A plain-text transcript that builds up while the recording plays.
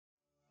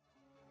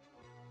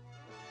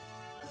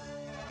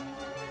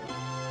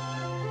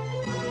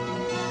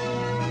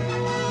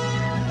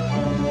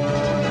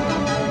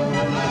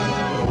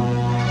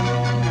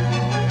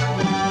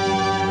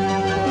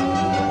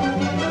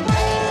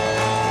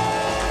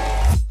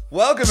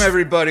Welcome,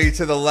 everybody,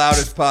 to the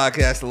loudest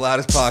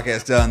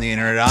podcast on the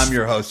internet. I'm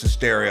your host,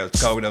 Asterios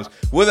Kogonos.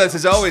 With us,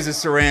 as always, is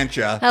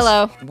Sarancha.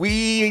 Hello.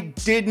 We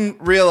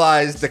didn't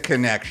realize the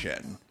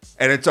connection,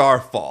 and it's our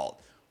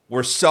fault.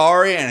 We're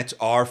sorry, and it's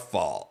our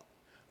fault.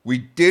 We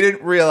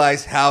didn't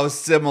realize how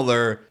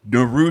similar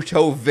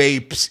Naruto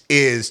Vapes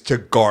is to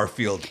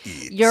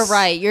GarfieldEATS. You're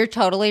right. You're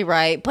totally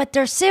right. But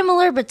they're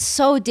similar, but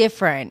so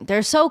different.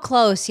 They're so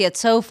close, yet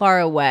so far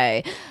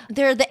away.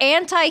 They're the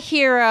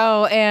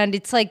anti-hero, and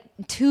it's like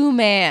two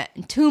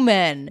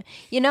men.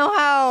 You know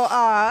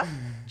how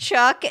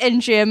Chuck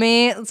and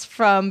Jimmy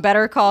from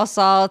Better Call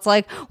Saul, it's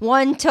like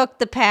one took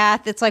the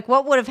path. It's like,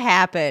 what would have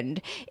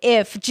happened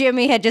if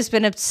Jimmy had just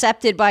been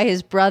accepted by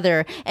his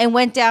brother and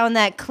went down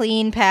that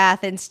clean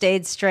path and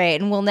stayed straight?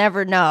 And we'll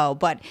never know.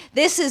 But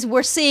this is,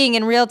 we're seeing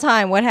in real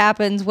time what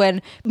happens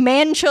when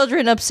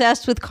man-children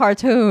obsessed with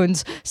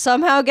cartoons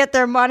somehow get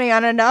their money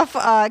on enough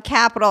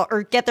capital,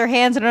 or get their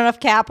hands on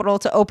enough capital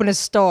to open a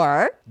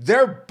store.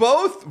 They're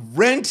both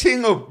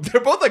renting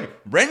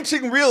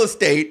real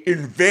estate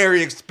in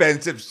very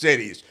expensive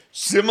cities.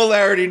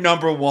 Similarity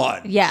number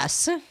one.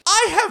 Yes.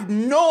 I have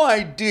no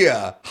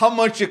idea how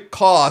much it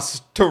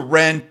costs to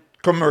rent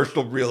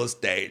commercial real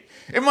estate.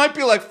 It might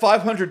be like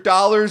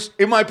 $500.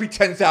 It might be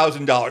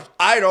 $10,000.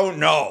 I don't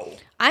know.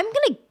 I'm going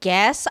to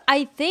guess.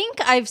 I think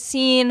I've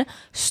seen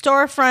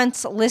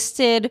storefronts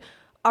listed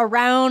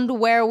around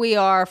where we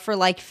are for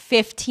like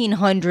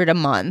 $1,500 a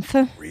month.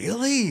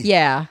 Really?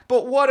 Yeah.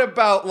 But what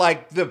about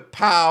like the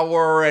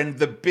power and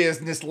the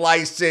business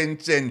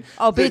license and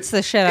beats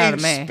the shit out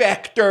of me.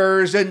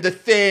 Inspectors and the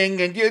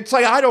thing, and it's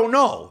like, I don't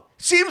know.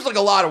 Seems like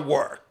a lot of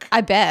work.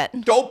 I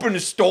bet. To open a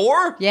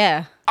store?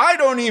 Yeah. I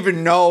don't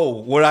even know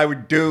what I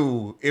would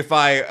do if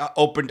I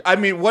opened. I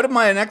mean, what am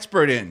I an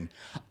expert in?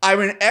 I'm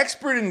an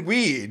expert in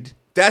weed.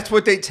 That's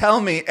what they tell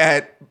me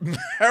at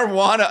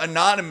Marijuana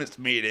Anonymous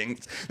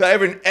meetings. That I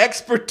have an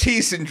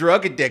expertise in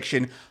drug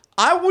addiction.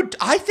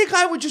 I think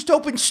I would just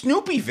open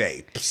Snoopy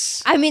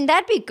Vapes. I mean,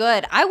 that'd be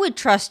good. I would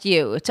trust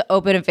you to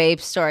open a vape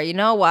store. You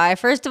know why?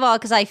 First of all,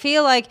 because I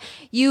feel like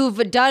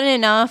you've done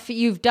enough.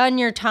 You've done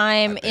your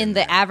time in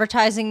the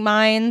advertising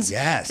mines.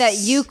 Yes. That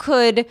you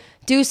could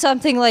do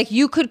something like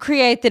you could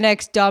create the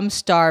next dumb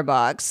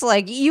Starbucks.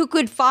 Like you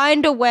could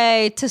find a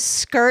way to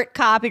skirt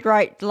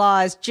copyright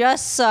laws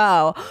just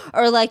so.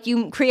 Or like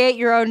you create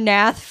your own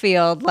Nath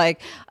field,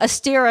 like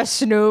Astera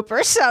Snoop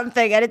or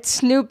something. And it's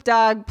Snoop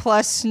Dogg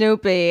plus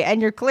Snoopy.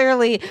 And you're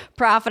clearly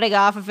profiting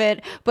off of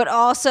it. But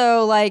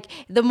also like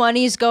the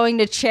money's going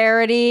to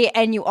charity.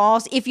 And you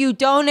also, if you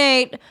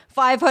donate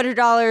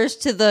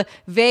 $500 to the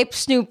Vape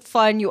Snoop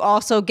Fund, you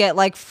also get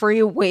like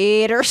free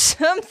weed or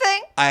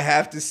something. I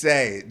have to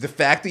say, the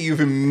fact that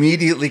you've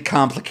immediately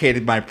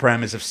complicated my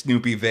premise of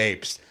Snoopy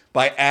Vapes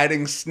by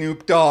adding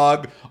Snoop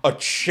Dogg, a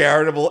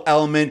charitable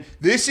element.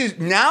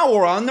 Now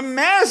we're on the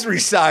Masry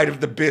side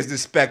of the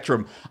business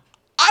spectrum.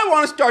 I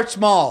want to start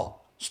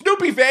small.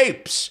 Snoopy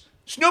Vapes.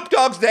 Snoop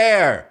Dogg's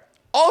there.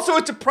 Also,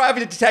 it's a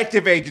private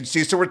detective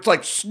agency, so it's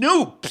like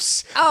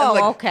Snoops.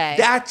 Oh, okay.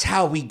 That's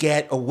how we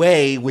get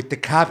away with the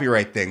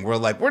copyright thing. We're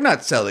like, we're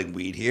not selling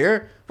weed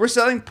here. We're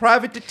selling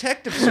private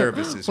detective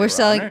services. We're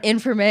selling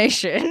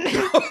information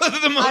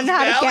on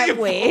how to get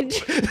weed.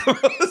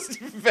 The most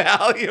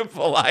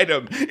valuable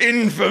item,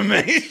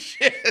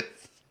 information.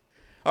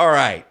 All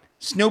right,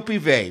 Snoopy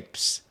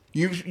Vapes.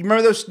 You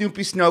remember those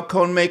Snoopy snow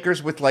cone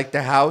makers with like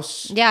the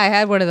house? Yeah, I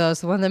had one of those.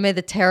 The one that made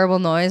the terrible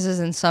noises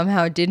and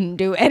somehow didn't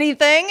do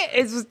anything.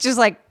 It was just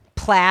like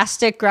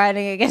plastic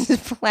grinding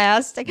against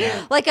plastic.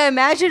 Yeah. Like I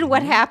imagine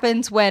what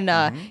happens when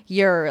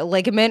your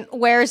ligament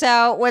wears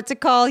out. What's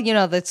it called? You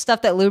know, the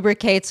stuff that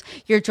lubricates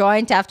your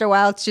joint. After a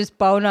while, it's just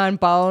bone on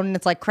bone.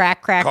 It's like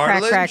crack, crack,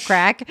 cartilage? Crack,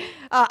 crack, crack.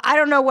 I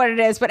don't know what it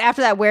is, but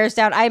after that wears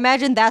down, I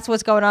imagine that's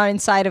what's going on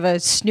inside of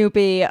a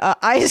Snoopy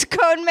ice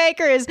cone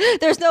maker. Is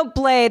there's no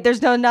blade,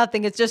 there's no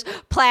nothing. It's just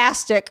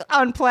plastic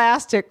on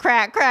plastic,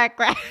 crack, crack,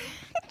 crack.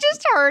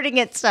 Just hurting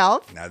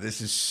itself. Now, this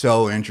is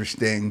so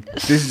interesting.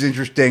 This is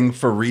interesting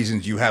for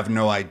reasons you have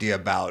no idea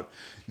about.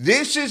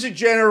 This is a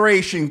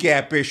generation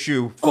gap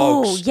issue, folks.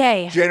 Oh,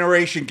 yay.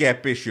 Generation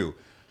gap issue.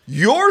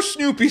 Your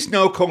Snoopy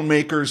snow cone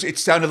makers, it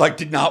sounded like,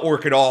 did not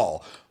work at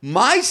all.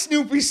 My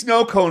Snoopy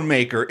snow cone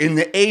maker in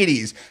the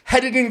 80s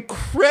had an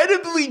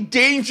incredibly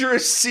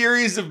dangerous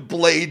series of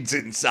blades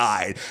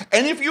inside.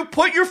 And if you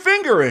put your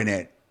finger in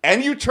it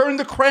and you turn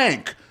the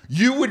crank,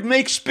 you would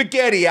make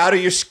spaghetti out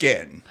of your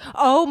skin.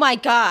 Oh my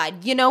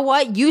God. You know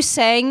what? You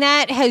saying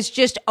that has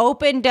just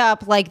opened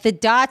up, like the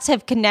dots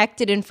have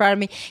connected in front of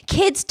me.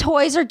 Kids'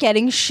 toys are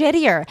getting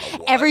shittier.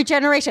 What? Every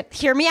generation.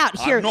 Hear me out.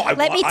 Here,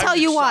 let me tell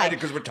you why.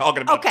 Because we're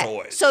talking about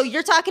toys. So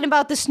you're talking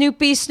about the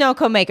Snoopy snow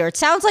cone maker. It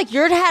sounds like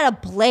yours had a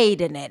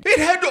blade in it. It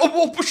had a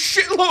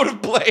shitload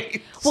of blades.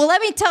 Well,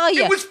 let me tell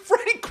you. It was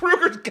Freddy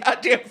Krueger's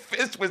goddamn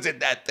fist was in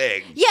that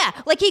thing. Yeah,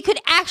 like he could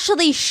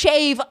actually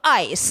shave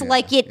ice,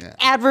 like it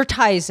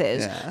advertises.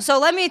 ices. Yeah. So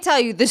let me tell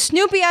you, the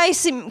Snoopy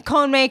ice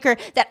cone maker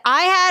that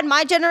I had,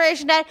 my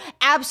generation had,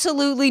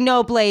 absolutely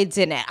no blades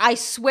in it. I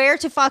swear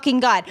to fucking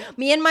God.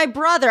 Me and my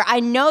brother, I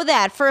know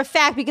that for a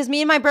fact because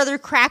me and my brother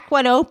cracked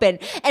one open.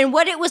 And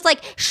what it was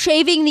like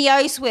shaving the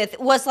ice with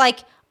was like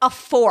a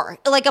fork,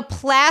 like a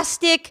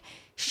plastic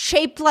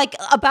shaped like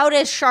about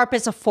as sharp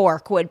as a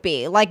fork would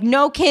be. Like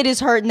no kid is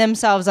hurting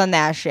themselves on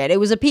that shit. It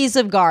was a piece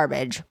of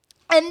garbage.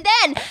 And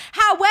then,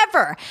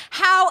 however,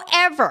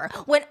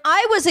 when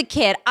I was a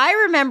kid, I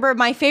remember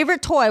my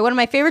favorite toy, one of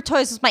my favorite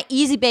toys was my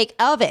Easy Bake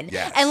Oven.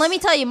 Yes. And let me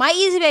tell you, my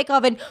Easy Bake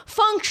Oven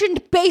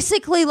functioned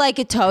basically like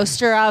a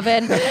toaster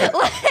oven.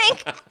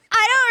 Like,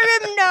 I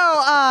don't even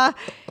know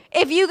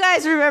if you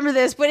guys remember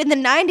this, but in the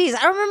 90s,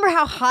 I don't remember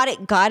how hot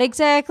it got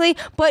exactly,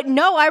 but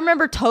no, I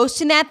remember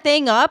toasting that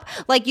thing up,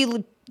 like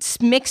you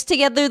mix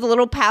together the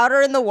little powder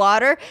and the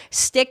water,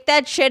 stick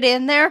that shit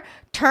in there,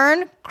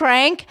 turn,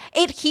 crank,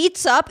 it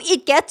heats up,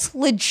 it gets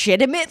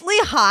legitimately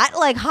hot,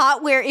 like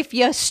hot where if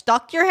you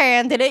stuck your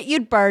hand in it,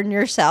 you'd burn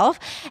yourself,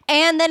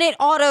 and then it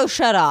auto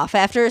shut off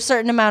after a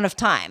certain amount of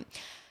time.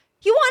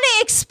 You want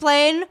to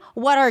explain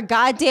what our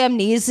goddamn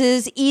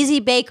nieces'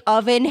 Easy Bake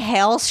Oven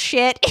hell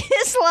shit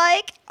is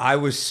like? I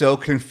was so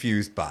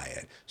confused by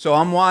it. So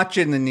I'm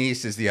watching the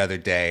nieces the other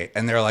day,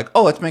 and they're like,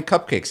 oh, let's make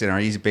cupcakes in our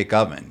Easy Bake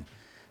Oven.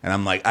 And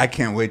I'm like, I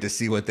can't wait to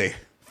see what they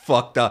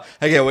fucked up.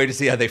 I can't wait to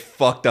see how they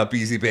fucked up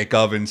Easy Bake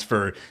Ovens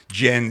for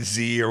Gen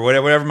Z or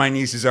whatever my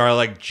nieces are,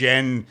 like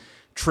Gen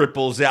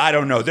Triple Z. I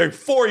don't know. They're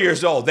 4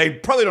 years old. They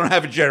probably don't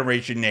have a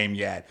generation name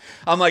yet.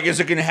 I'm like, is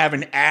it going to have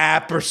an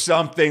app or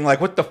something? Like,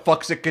 what the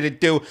fuck's it going to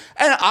do?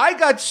 And I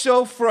got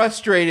so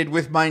frustrated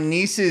with my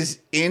niece's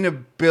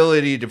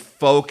inability to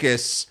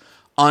focus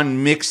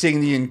on mixing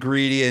the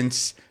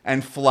ingredients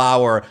and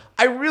flour.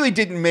 I really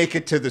didn't make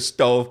it to the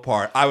stove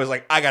part. I was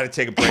like, I got to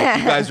take a break.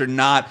 You guys are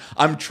not.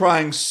 I'm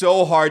trying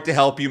so hard to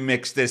help you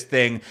mix this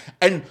thing.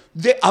 And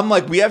I'm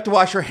like, we have to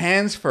wash our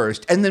hands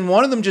first. And then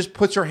one of them just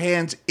puts her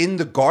hands in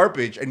the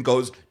garbage and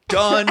goes,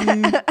 done.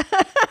 And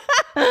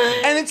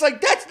it's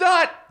like, that's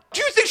not.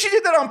 Do you think she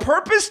did that on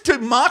purpose to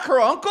mock her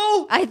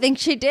uncle? I think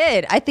she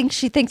did. I think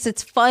she thinks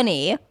it's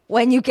funny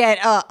when you get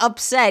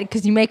upset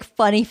because you make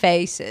funny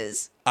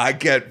faces. I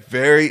get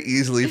very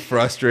easily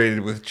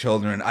frustrated with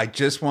children. I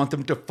just want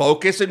them to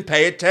focus and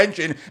pay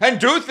attention and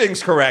do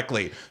things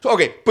correctly. So,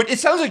 okay, but it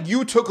sounds like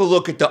you took a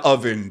look at the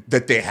oven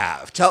that they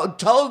have.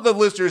 Tell the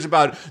listeners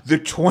about the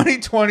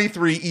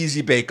 2023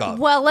 Easy Bake Oven.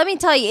 Well, let me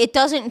tell you, it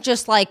doesn't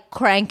just like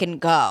crank and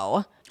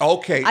go.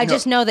 Okay. I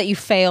just know that you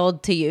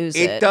failed to use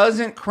it. It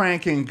doesn't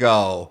crank and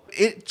go.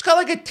 It's got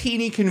like a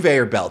teeny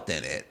conveyor belt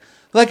in it.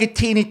 Like a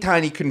teeny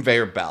tiny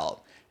conveyor belt.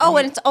 Oh,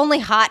 and it's only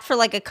hot for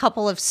like a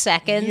couple of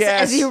seconds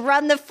as you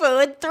run the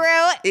food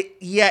through.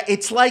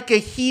 It's like a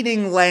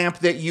heating lamp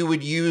that you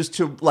would use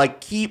to like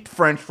keep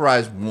French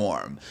fries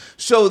warm.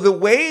 So the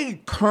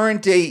way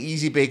current day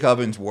Easy Bake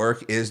Ovens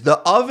work is the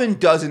oven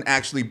doesn't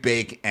actually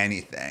bake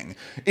anything.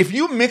 If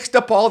you mixed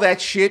up all that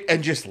shit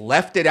and just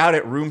left it out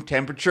at room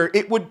temperature,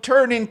 it would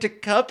turn into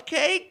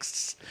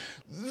cupcakes.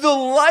 The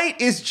light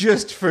is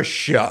just for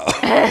show.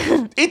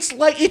 It's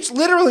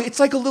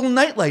like a little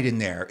nightlight in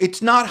there.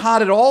 It's not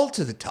hot at all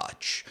to the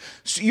touch.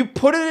 So you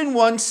put it in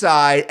one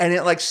side and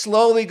it like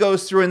slowly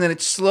goes through and then it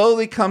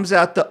slowly comes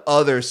out the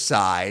other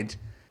side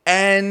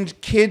and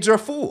kids are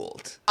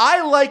fooled.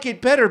 I like it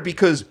better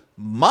because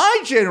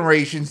my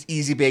generation's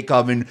Easy Bake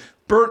Oven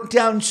burnt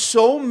down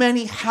so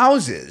many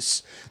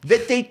houses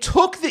that they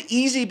took the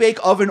Easy Bake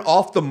Oven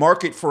off the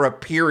market for a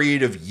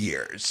period of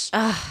years.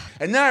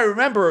 And then I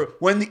remember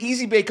when the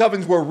Easy Bake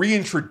Ovens were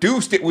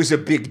reintroduced, it was a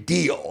big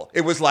deal.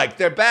 It was like,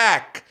 they're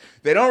back.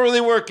 They don't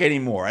really work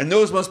anymore. And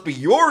those must be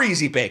your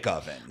Easy Bake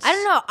Ovens. I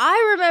don't know.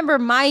 I remember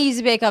my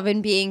Easy Bake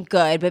Oven being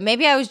good, but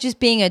maybe I was just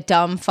being a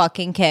dumb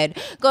fucking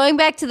kid. Going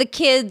back to the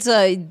kids,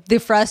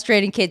 the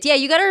frustrating kids. Yeah,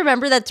 you got to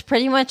remember that's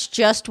pretty much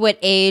just what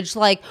age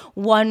like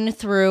 1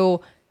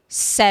 through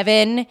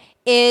 7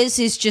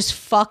 is just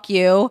fuck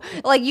you.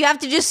 Like you have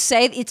to just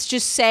say, it's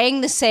just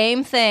saying the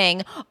same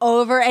thing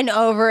over and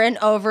over and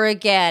over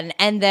again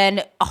and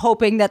then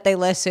hoping that they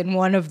listen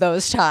one of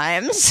those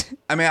times.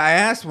 I mean, I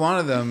asked one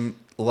of them,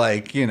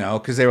 like, you know,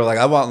 because they were like,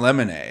 I want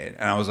lemonade.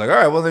 And I was like, all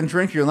right, well then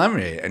drink your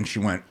lemonade. And she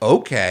went,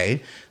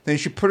 okay. Then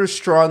she put her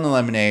straw in the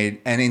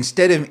lemonade and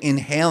instead of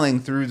inhaling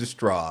through the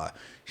straw,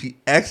 she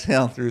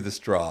exhaled through the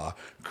straw,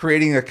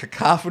 creating a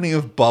cacophony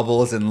of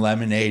bubbles and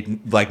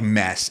lemonade like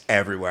mess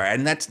everywhere.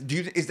 And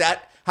is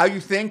that how you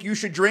think you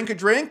should drink a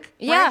drink?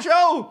 Yeah.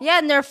 Rancho? Yeah,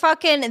 and they're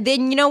fucking,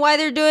 then you know why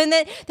they're doing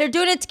it? They're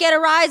doing it to get a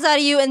rise out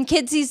of you, and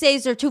kids these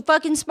days are too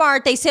fucking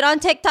smart. They sit on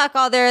TikTok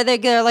all there.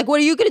 They're like, what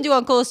are you going to do,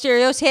 Uncle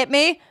Asterios? Hit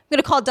me? I'm going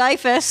to call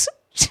Dyfus.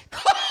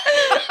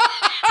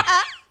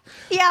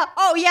 Yeah.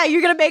 Oh, yeah,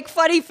 you're going to make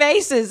funny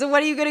faces. And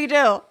what are you going to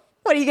do?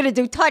 What are you going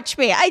to do? Touch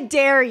me. I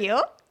dare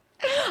you.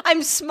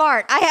 I'm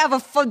smart. I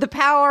have the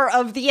power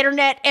of the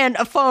internet and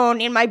a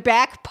phone in my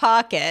back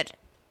pocket.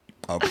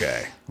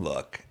 Okay,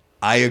 look.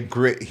 I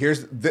agree.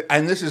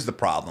 And this is the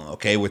problem,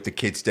 okay, with the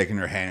kid sticking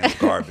her hand in the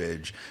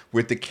garbage,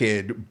 with the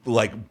kid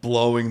like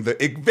blowing the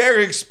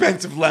very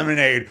expensive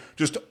lemonade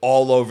just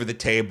all over the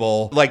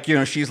table. Like,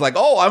 she's like,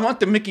 "Oh, I want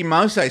the Mickey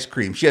Mouse ice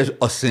cream." She has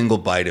a single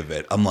bite of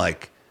it. I'm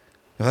like,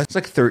 that's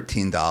like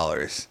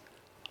 $13.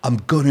 I'm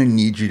gonna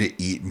need you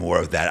to eat more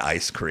of that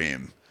ice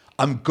cream.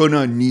 I'm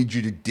gonna need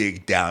you to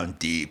dig down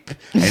deep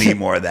and eat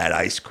more of that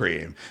ice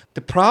cream.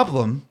 The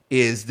problem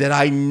is that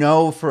I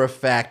know for a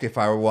fact if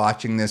I were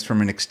watching this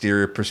from an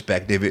exterior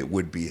perspective, it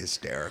would be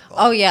hysterical.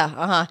 Oh,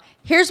 yeah.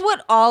 Here's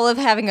what all of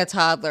having a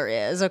toddler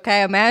is,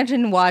 okay?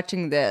 Imagine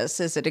watching this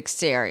as an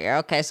exterior.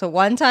 Okay, so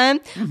one time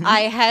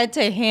I had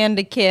to hand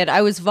a kid,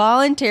 I was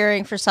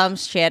volunteering for some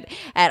shit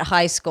at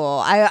high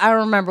school. I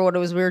don't remember what it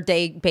was. We were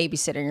day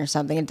babysitting or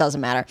something. It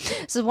doesn't matter.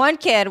 So one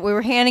kid, we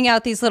were handing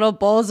out these little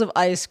bowls of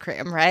ice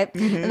cream, right?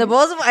 And the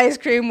bowls of ice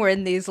cream were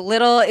in these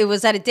little, it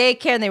was at a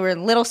daycare and they were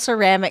in little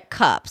ceramic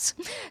cups.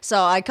 So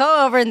I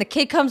go over and the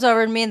kid comes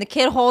over to me and the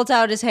kid holds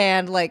out his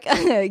hand like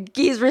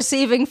he's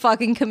receiving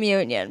fucking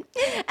communion.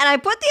 And I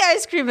put the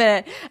ice cream in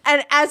it.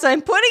 And as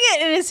I'm putting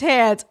it in his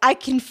hands, I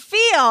can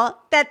feel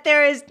that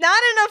there is not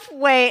enough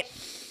weight.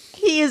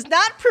 He is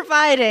not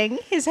providing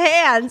his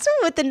hands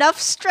with enough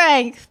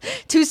strength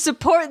to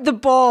support the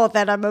bowl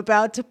that I'm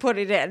about to put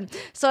it in.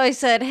 So I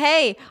said,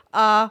 "Hey,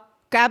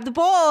 grab the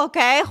bowl,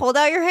 okay? Hold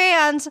out your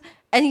hands."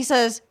 And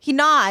he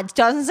nods,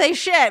 doesn't say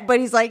shit, but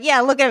he's like, "Yeah,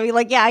 look at me."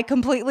 Like, "Yeah, I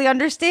completely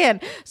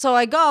understand." So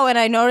I go and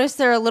I notice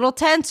they're a little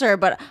tenser,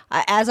 but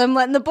as I'm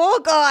letting the bowl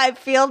go, I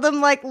feel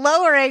them like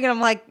lowering. And I'm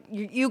like,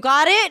 you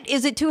got it?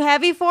 Is it too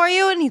heavy for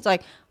you? And he's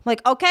like,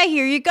 "Okay,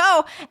 here you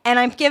go." And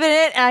I'm giving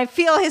it and I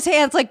feel his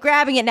hands like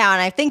grabbing it now.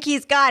 And I think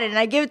he's got it and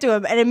I give it to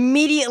him. And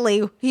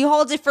immediately he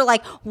holds it for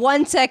like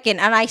 1 second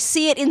and I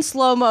see it in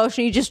slow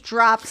motion. He just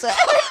drops it.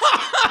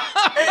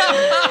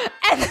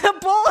 And the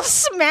bowl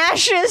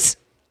smashes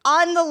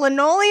on the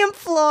linoleum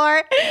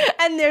floor,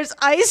 and there's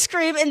ice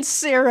cream and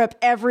syrup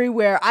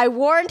everywhere. I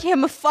warned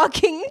him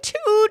fucking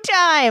 2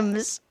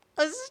 times.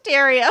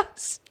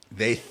 Asterios.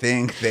 They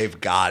think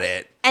they've got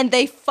it. And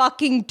they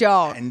fucking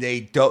don't. And they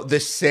don't. The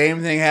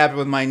same thing happened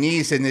with my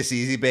niece in this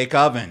Easy Bake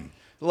Oven.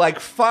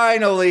 Like,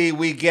 finally,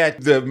 we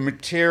get the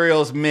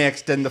materials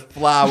mixed and the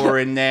flour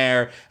in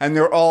there, and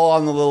they're all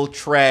on the little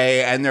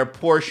tray, and they're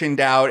portioned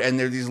out, and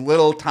they're these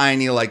little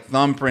tiny, like,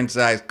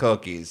 thumbprint-sized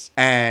cookies.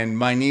 And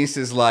my niece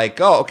is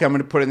like, "Oh, okay, I'm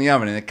going to put it in the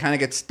oven," and it kind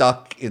of gets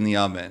stuck in the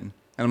oven.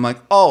 And I'm like,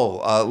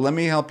 "Oh, let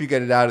me help you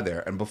get it out of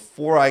there." And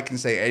before I can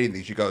say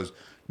anything, she goes,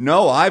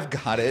 "No, I've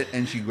got it."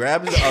 And she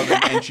grabs the oven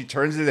and she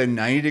turns it at a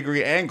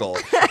 90-degree angle.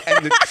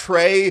 And the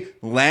tray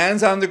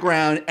lands on the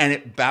ground and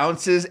it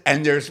bounces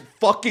and there's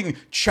fucking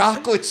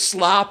chocolate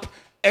slop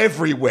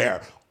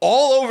everywhere.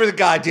 All over the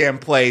goddamn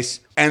place.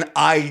 And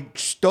I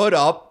stood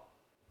up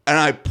and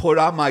I put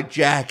on my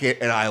jacket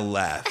and I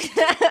left.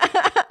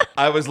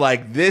 I was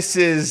like,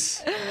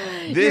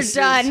 You're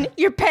done.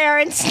 Your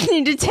parents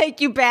need to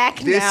take you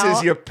back now. This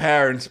is your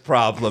parents'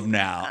 problem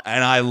now.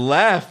 And I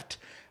left.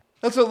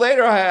 So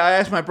later I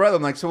asked my brother,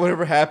 I'm like, "So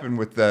whatever happened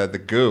with the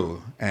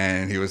goo?"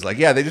 And he was like,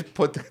 "Yeah, they just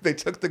they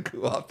took the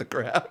goo off the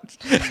ground.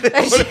 They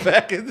put it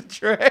back in the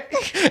tray.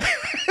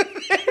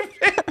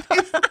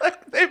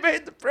 They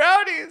made the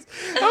brownies."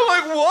 I'm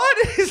like,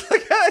 "What?" He's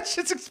like, "Yeah, that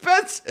shit's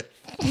expensive.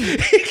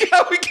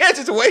 We can't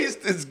just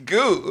waste this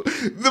goo.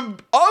 The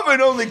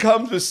oven only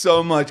comes with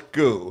so much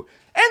goo."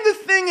 And the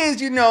thing is,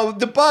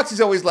 the box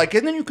is always like,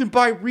 "And then you can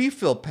buy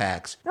refill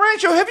packs."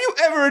 Rancho, have you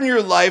ever in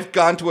your life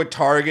gone to a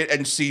Target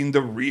and seen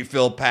the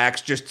refill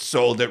packs just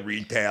sold at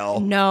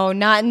retail? No,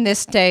 not in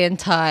this day and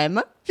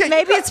time. Yeah,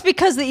 maybe it's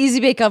because the Easy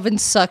Bake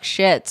Ovens suck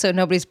shit, so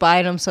nobody's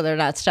buying them, so they're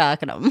not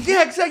stocking them.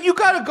 Yeah, exactly. You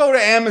got to go to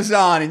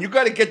Amazon, and you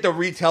got to get the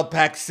retail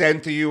pack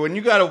sent to you, and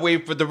you got to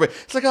wait for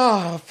it's like,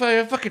 oh,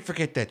 fucking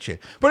forget that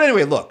shit. But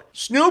anyway, look,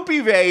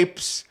 Snoopy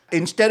Vapes,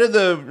 instead of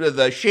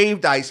the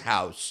shaved ice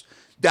house,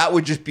 that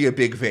would just be a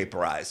big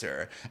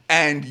vaporizer.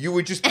 And you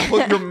would just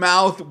put your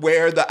mouth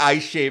where the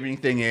ice shaving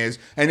thing is,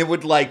 and it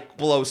would like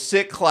blow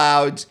sick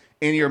clouds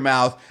in your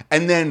mouth.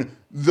 And then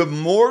the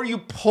more you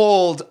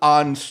pulled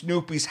on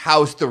Snoopy's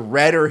house, the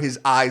redder his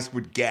eyes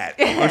would get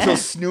until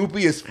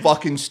Snoopy is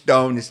fucking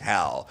stoned as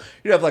hell.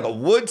 You'd have like a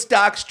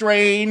Woodstock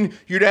strain.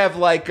 You'd have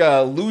like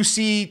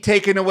Lucy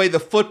taking away the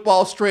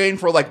football strain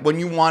for like when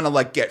you want to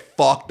like get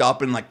fucked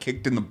up and like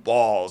kicked in the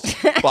balls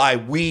by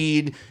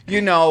weed.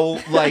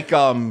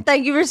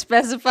 Thank you for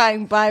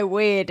specifying by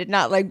weed and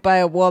not like by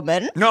a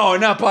woman. No,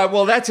 not by.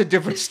 Well, that's a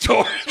different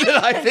story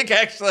that I think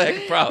actually I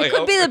could probably. It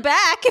could be the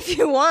back if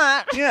you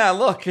want. Yeah,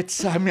 look,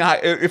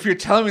 if you're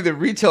telling me that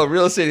retail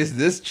real estate is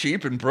this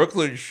cheap in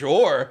Brooklyn,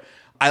 sure.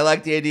 I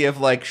like the idea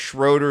of like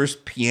Schroeder's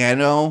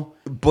piano,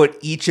 but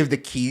each of the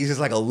keys is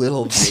like a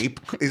little vape,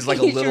 is like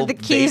a little the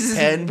keys vape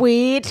pen. Is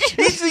weed.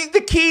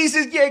 The keys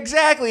is, yeah,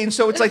 exactly. And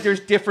so it's like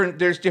there's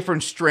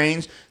different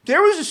strains.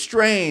 There was a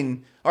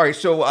strain. All right,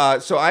 so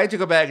I had to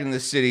go back in the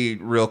city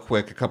real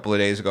quick a couple of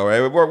days ago.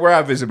 Right? Where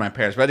I visited my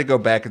parents, but I had to go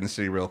back in the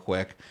city real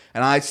quick.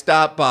 And I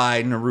stopped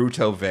by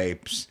Naruto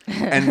Vapes.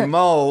 And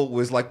Mo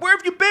was like, "Where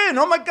have you been?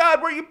 Oh my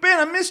God, where you been?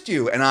 I missed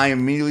you." And I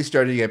immediately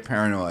started to get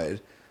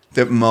paranoid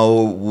that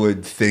Mo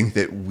would think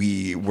that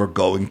we were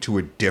going to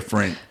a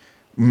different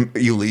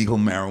illegal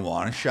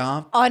marijuana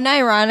shop.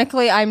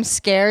 Unironically, I'm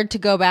scared to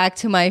go back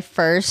to my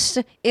first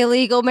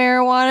illegal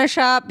marijuana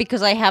shop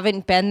because I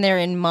haven't been there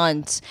in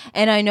months.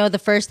 And I know the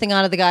first thing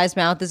out of the guy's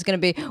mouth is going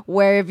to be,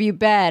 "Where have you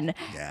been?"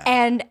 Yeah.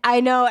 And I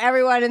know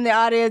everyone in the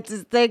audience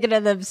is thinking to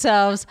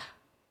themselves,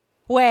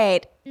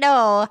 wait,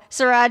 no,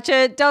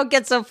 Sriracha, don't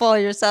get so full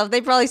of yourself.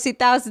 They probably see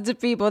thousands of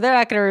people. They're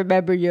not going to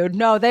remember you.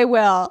 No, they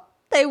will.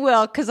 They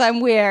will, because I'm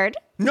weird.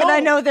 No, and I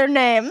know their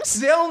names.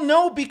 They'll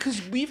know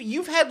because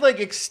you've had like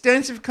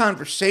extensive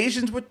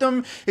conversations with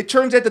them. It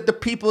turns out that the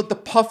people at the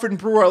Puff and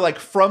Brew are like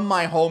from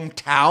my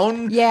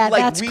hometown. Yeah,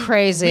 like, that's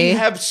crazy. We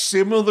have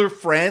similar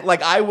friends.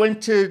 Like I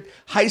went to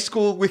high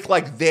school with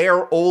like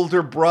their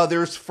older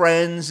brothers'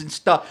 friends and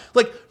stuff.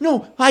 Like,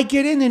 no, I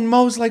get in and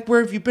Mo's like, "Where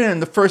have you been?"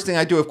 And the first thing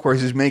I do, of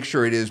course, is make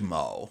sure it is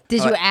Mo.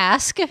 Did you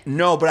ask?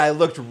 No, but I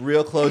looked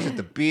real close at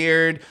the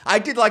beard. I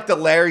did like the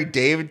Larry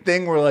David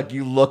thing where like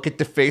you look at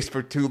the face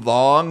for too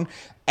long.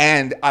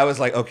 And I was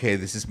like, "Okay,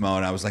 this is Mo."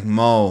 And I was like,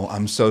 "Mo,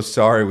 I'm so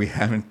sorry we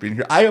haven't been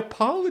here." I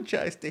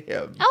apologized to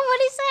him. Oh,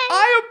 what'd he say?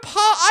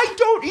 I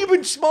don't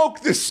even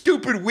smoke this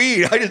stupid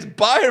weed. I just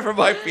buy it for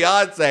my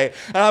fiance.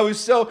 And I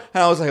was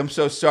like, "I'm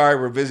so sorry.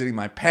 We're visiting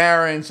my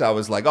parents." I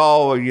was like,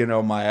 "Oh, you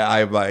know,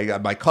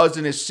 my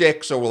cousin is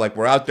sick, so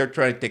we're out there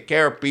trying to take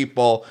care of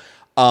people."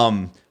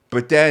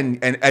 But then,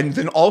 and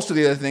then also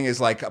the other thing is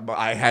like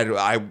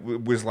I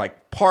was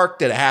like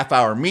parked at a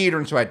half-hour meter,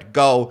 and so I had to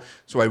go.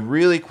 So I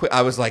really quick.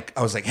 I was like,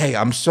 "Hey,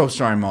 I'm so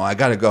sorry, Mo. I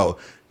gotta go.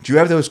 Do you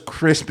have those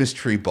Christmas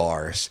tree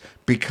bars?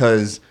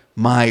 Because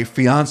my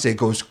fiance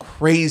goes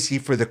crazy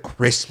for the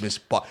Christmas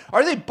bar.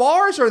 Are they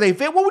bars or are they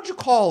vape? What would you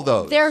call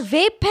those? They're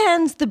vape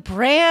pens. The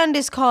brand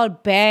is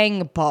called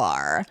Bang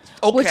Bar,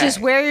 which is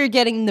where you're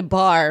getting the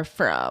bar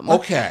from.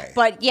 Okay.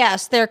 But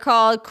yes, they're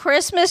called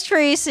Christmas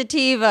Tree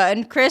Sativa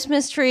and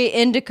Christmas Tree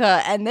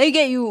Indica, and they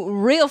get you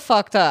real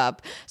fucked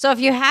up. So if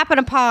you happen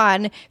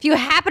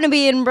to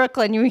be in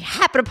Brooklyn, you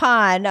happen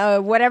upon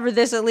whatever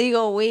this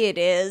illegal weed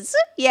is,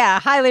 yeah,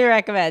 highly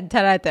recommend.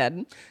 10 out of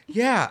 10.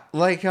 Yeah,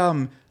 like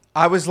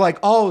I was like,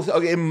 "Oh,"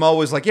 okay. Mo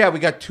was like, "Yeah, we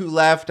got 2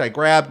 left." I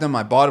grabbed them.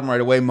 I bought them right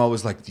away. Mo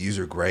was like, "These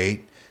are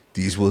great.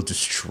 These will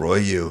destroy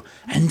you."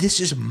 And this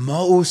is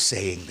Mo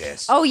saying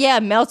this. Oh, yeah,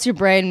 melts your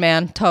brain,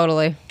 man.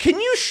 Totally. Can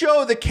you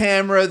show the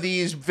camera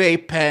these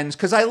vape pens?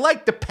 Because I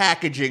like the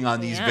packaging on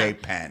these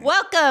vape pens.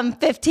 Welcome,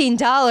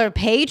 $15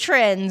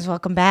 patrons.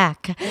 Welcome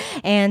back.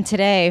 And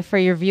today, for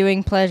your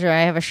viewing pleasure,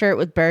 I have a shirt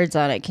with birds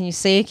on it. Can you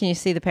see? Can you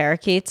see the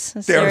parakeets?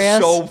 They're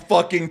so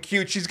fucking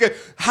cute. She's good.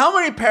 How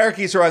many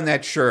parakeets are on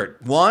that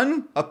shirt?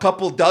 1? A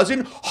couple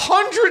dozen?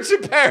 Hundreds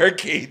of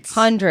parakeets.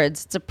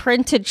 Hundreds. It's a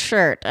printed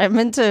shirt. I'm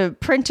into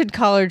printed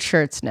colored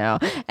shirts now.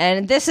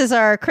 And this is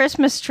our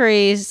Christmas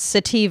tree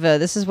sativa.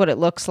 This is what it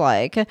looks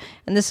like.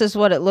 And this is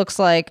what it looks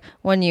like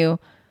when you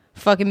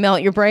fucking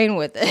melt your brain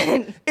with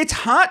it. It's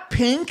hot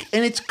pink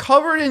and it's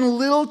covered in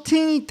little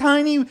teeny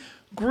tiny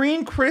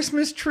green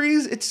Christmas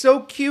trees. It's so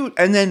cute.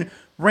 And then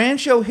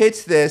Rancho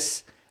hits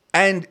this,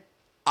 and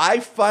I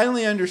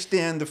finally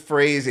understand the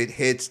phrase "it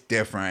hits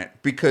different,"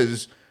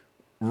 because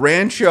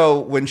Rancho,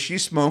 when she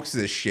smokes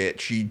this shit,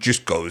 she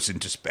just goes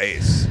into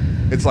space.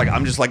 It's like,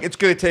 I'm just like, it's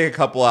going to take a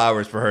couple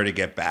hours for her to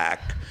get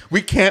back. We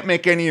can't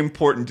make any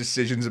important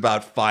decisions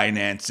about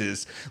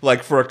finances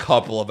like for a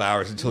couple of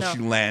hours until she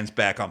lands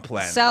back on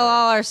planet Sell Earth.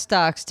 all our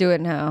stocks. Do it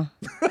now.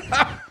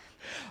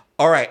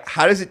 All right,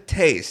 how does it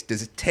taste?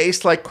 Does it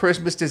taste like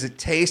Christmas? Does it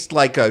taste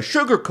like a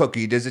sugar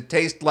cookie? Does it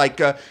taste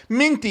like a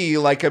minty,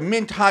 like a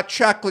mint hot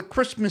chocolate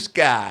Christmas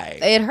guy?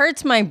 It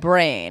hurts my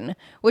brain,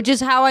 which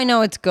is how I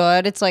know it's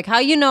good. It's like how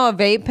you know a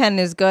vape pen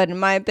is good, in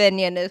my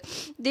opinion, is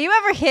do you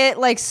ever hit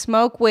like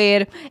smoke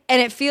weed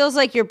and it feels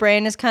like your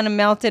brain is kind of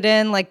melted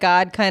in, like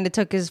God kind of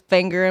took his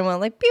finger and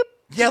went like, pew.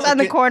 Yeah, like on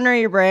the corner of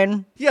your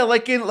brain. Yeah,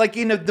 like in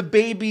the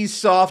baby's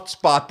soft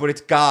spot, but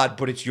it's God,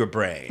 but it's your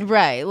brain.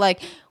 Right.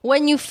 Like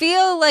when you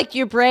feel like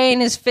your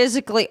brain is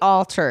physically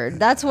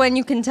altered, that's when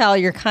you can tell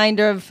you're kind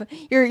of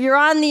you're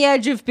on the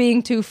edge of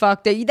being too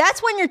fucked up.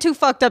 That's when you're too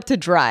fucked up to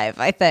drive,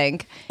 I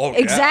think. Oh,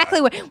 exactly.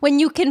 Yeah. When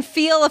you can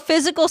feel a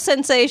physical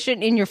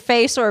sensation in your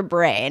face or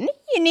brain,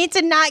 you need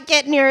to not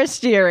get near a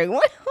steering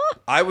wheel.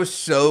 I was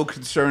so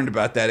concerned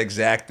about that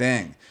exact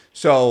thing.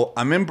 So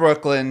I'm in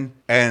Brooklyn,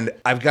 and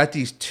I've got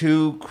these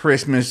 2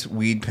 Christmas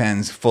weed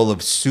pens full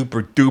of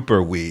super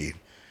duper weed.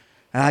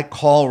 And I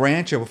call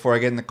Rancho before I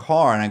get in the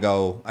car, and I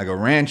go,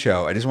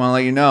 Rancho, I just want to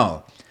let you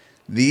know,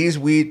 these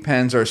weed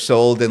pens are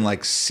sold in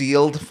like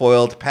sealed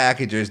foiled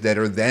packages that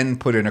are then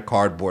put in a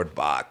cardboard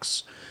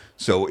box.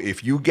 So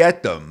if you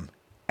get them,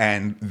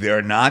 and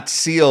they're not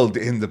sealed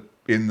in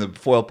the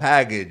foil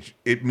package,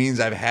 it means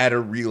I've had a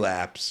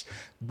relapse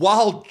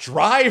while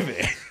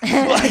driving.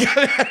 Like,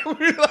 I had a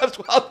relapse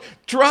while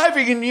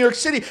driving in New York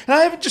City. And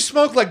I haven't just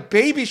smoked like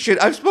baby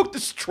shit. I've smoked the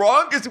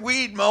strongest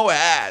weed Mo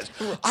has.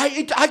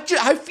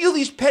 I feel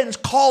these pens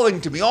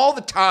calling to me all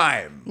the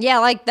time. Yeah,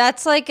 like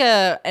that's like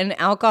an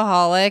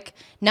alcoholic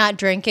not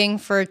drinking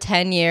for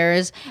 10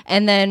 years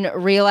and then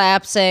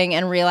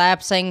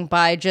relapsing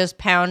by just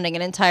pounding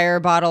an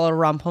entire bottle of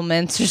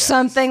Rumplemint's or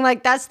something.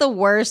 Like, that's the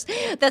worst.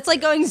 That's like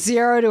going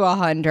 0 to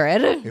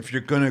 100. If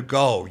you're gonna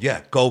go,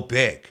 go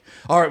big.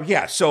 All right,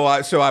 yeah. So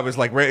I was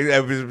like,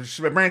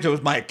 Rancho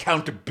was my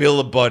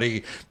accountability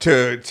buddy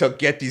to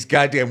get these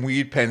goddamn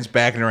weed pens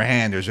back in her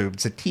hand. There's a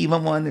sativa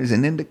one, there's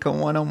an indica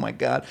one. Oh my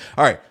god.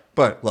 All right,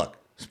 but look.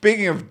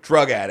 Speaking of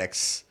drug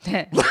addicts,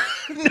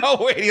 no,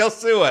 wait, he'll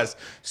sue us.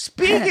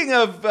 Speaking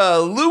of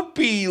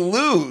loopy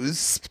loos.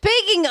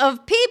 Speaking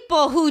of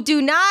people who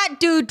do not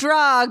do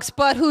drugs,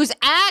 but whose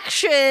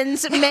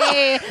actions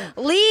may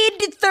lead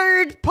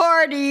third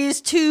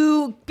parties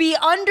to be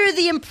under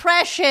the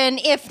impression,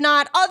 if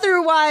not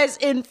otherwise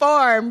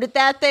informed,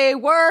 that they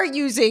were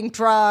using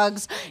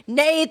drugs,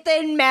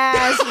 Nathan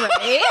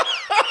Masry.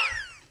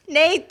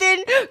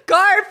 Nathan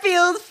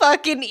Garfield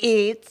fucking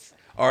eats.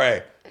 All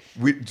right.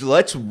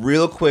 Let's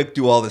real quick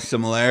do all the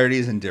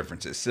similarities and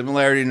differences.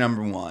 Similarity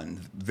number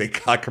 1, they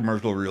got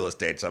commercial real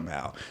estate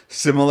somehow.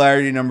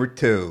 Similarity number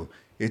 2,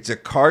 it's a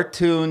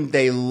cartoon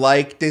they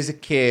liked as a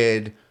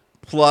kid,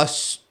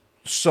 plus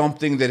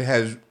something that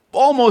has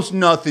almost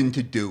nothing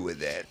to do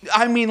with it.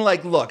 I mean,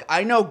 like, look,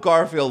 I know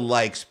Garfield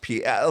likes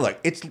look,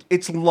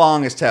 it's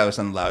long as Taos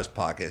on Lau's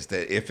podcast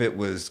that if it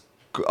was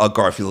a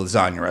Garfield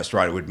lasagna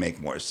restaurant, it would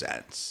make more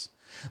sense.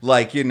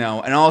 Like, and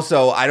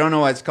also, I don't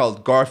know why it's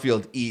called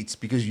Garfield Eats,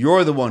 because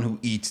you're the one who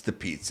eats the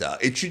pizza.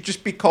 It should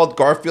just be called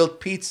Garfield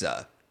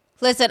Pizza.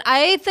 Listen,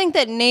 I think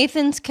that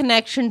Nathan's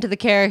connection to the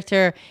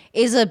character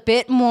is a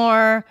bit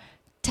more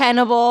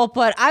tenable,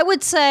 but I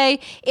would say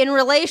in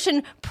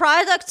relation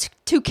product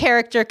to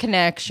character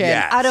connection,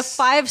 yes. Out of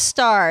 5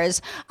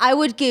 stars, I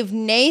would give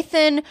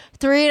Nathan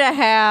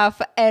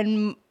 3.5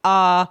 and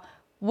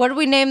what do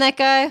we name that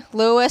guy?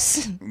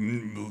 Lewis?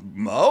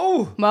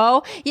 Mo?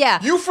 Mo?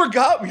 Yeah. You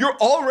forgot? You're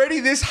already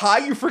this high?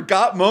 You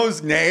forgot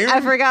Mo's name?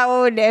 I forgot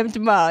what we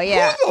named Mo,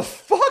 yeah. Who the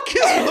fuck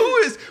is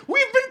Lewis?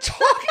 We've been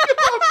talking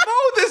about Mo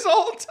this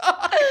whole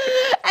time.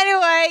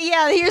 Anyway,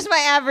 yeah, here's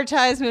my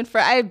advertisement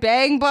for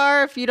Bang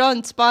Bar. If you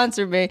don't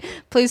sponsor me,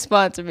 please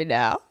sponsor me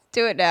now.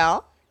 Do it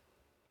now.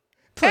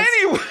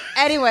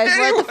 Anyways,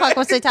 what the fuck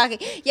was I talking?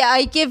 Yeah,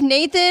 I give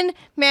Nathan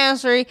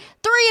Masry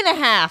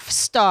 3.5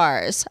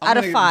 stars out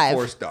of 5.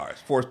 4 stars.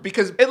 4,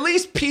 because at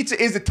least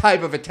pizza is a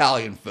type of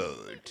Italian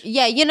food.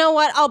 Yeah, you know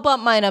what? I'll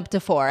bump mine up to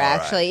 4,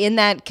 actually, in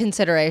that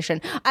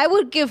consideration. I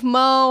would give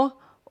Mo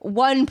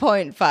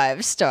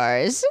 1.5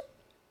 stars.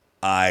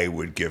 I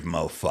would give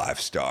Mo 5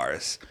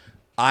 stars.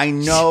 I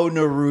know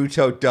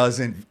Naruto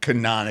doesn't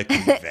canonically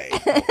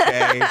vape,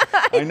 okay?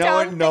 I know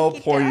at no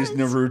point is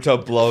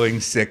Naruto blowing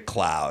sick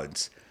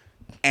clouds.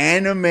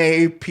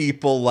 Anime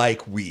people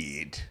like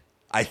weed.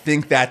 I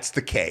think that's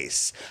the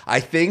case. I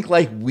think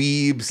like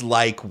weebs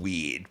like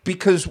weed.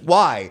 Because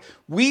why?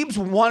 Weebs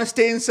want to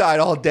stay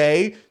inside all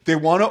day. They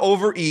want to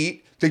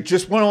overeat. They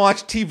just want to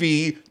watch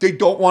TV. They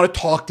don't want to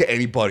talk to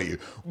anybody.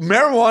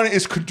 Marijuana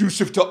is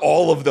conducive to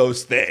all of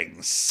those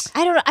things.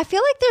 I don't know. I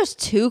feel like there's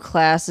 2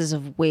 classes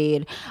of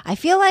weed. I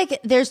feel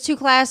like there's 2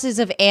 classes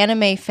of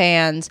anime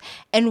fans,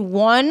 and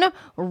one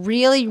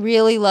really,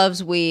 really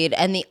loves weed,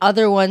 and the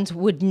other ones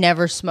would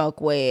never smoke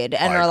weed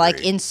and are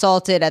like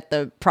insulted at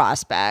the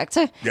prospect.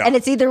 Yeah. And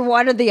it's either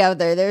one or the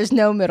other. There's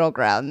no middle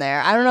ground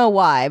there. I don't know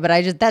why,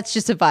 but that's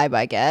just a vibe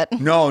I get.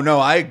 No,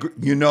 I agree.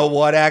 You know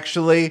what,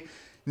 actually?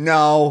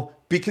 No.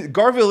 Because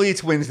Garfield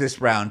Eats wins this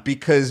round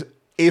because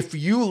if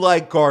you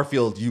like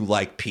Garfield, you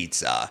like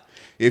pizza.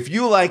 If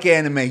you like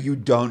anime, you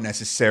don't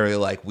necessarily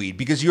like weed.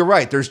 Because you're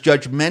right, there's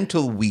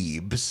judgmental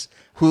weebs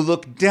who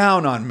look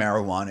down on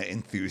marijuana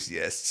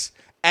enthusiasts.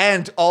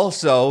 And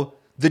also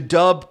the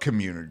dub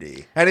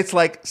community. And it's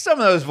like, some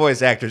of those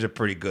voice actors are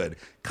pretty good.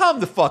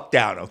 Calm the fuck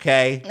down,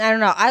 okay? I don't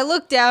know. I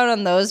look down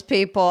on those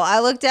people. I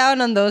look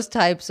down on those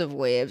types of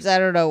weebs. I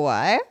don't know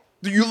why.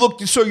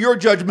 So you're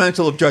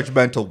judgmental of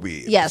judgmental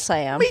weeds. Yes, I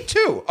am. Me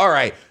too. All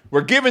right. We're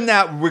giving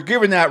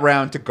that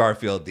round to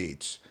Garfield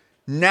Eats.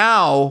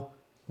 Now,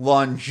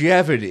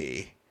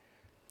 longevity.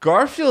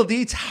 Garfield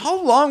Eats,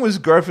 how long was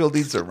Garfield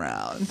Eats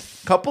around?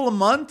 Couple of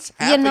months?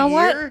 Half a year? You know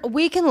what?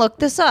 We can look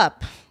this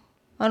up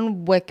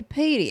on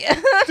Wikipedia.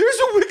 There's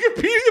a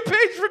Wikipedia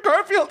page for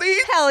Garfield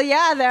Eats? Hell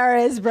yeah, there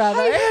is,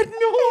 brother. I had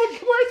no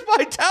idea. Where's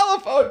my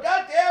telephone?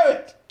 God damn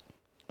it.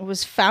 It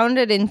was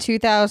founded in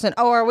 2000.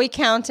 Oh, are we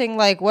counting,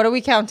 like, what are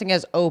we counting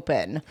as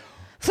open?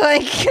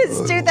 Like,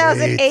 it's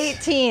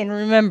 2018,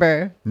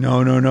 remember?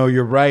 No,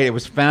 you're right. It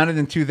was founded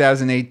in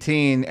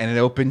 2018, and it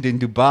opened in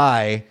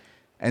Dubai.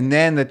 And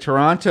then the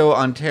Toronto,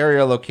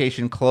 Ontario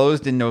location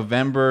closed in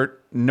November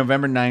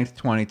 9th,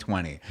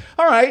 2020.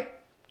 All right,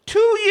 2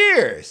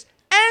 years.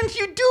 And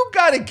you do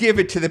got to give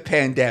it to the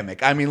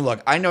pandemic. I mean,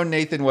 look, I know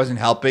Nathan wasn't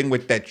helping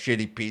with that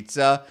shitty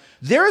pizza.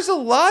 There's a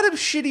lot of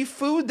shitty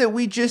food that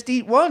we just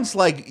eat once.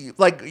 Like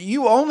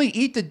you only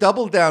eat the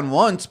Double Down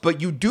once,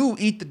 but you do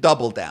eat the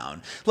Double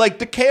Down. Like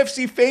the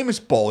KFC Famous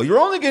Bowl. You're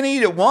only going to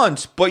eat it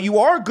once, but you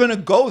are going to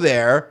go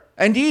there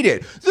and eat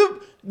it.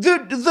 The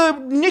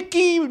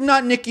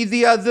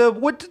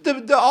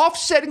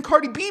Offset and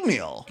Cardi B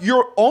meal.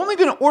 You're only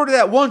going to order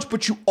that once,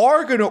 but you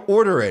are going to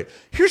order it.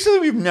 Here's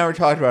something we've never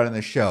talked about on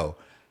the show.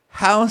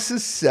 How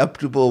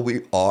susceptible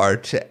we are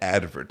to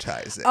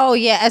advertising. Oh,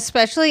 yeah,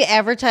 especially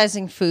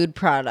advertising food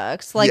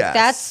products. Like, Yes.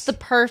 that's the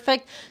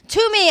perfect...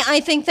 To me,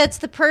 I think that's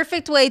the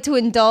perfect way to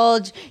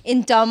indulge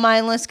in dumb,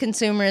 mindless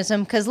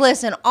consumerism. Because,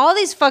 listen, all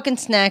these fucking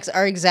snacks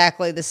are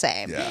exactly the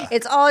same. Yeah.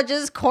 It's all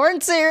just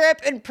corn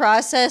syrup and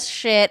processed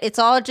shit. It's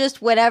all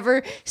just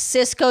whatever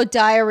Cisco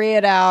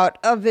diarrheaed out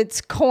of its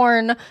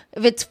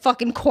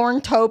fucking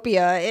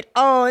corntopia. It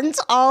owns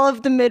all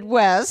of the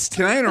Midwest.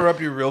 Can I interrupt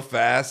you real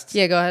fast?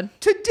 Yeah, go ahead.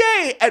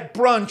 Today at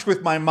brunch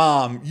with my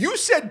mom, you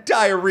said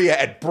diarrhea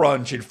at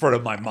brunch in front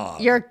of my mom.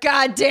 You're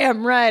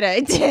goddamn right, I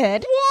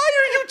did. Why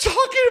are you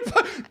talking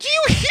about... Do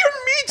you hear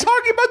me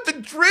talking about the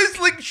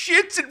drizzling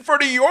shits in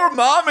front of your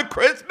mom at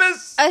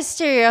Christmas?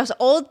 Asterios,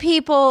 old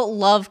people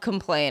love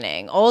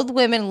complaining. Old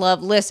women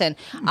love... Listen,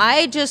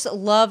 I just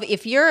love...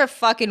 If you're a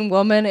fucking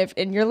woman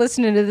and you're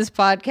listening to this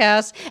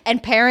podcast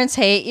and parents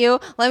hate you,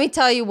 let me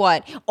tell you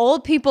what.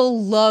 Old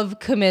people love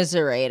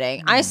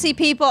commiserating. I see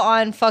people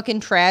on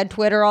fucking trad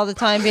Twitter all the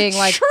time being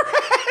like...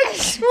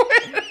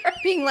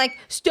 Being like,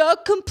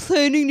 stop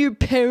complaining to your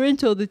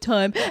parents all the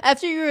time.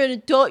 After you're an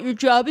adult, your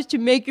job is to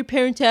make your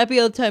parents happy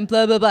all the time,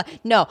 blah, blah, blah.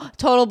 No,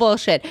 total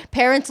bullshit.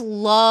 Parents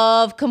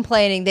love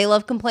complaining. They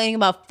love complaining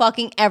about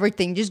fucking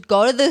everything. Just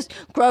go to the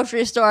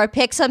grocery store,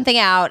 pick something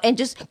out, and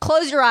just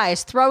close your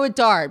eyes, throw a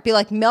dart. Be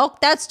like,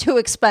 milk, that's too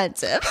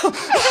expensive. And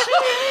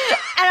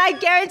I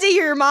guarantee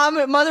your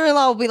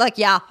mother-in-law will be like,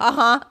 yeah,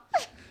 uh-huh.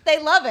 They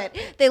love it.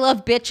 They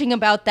love bitching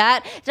about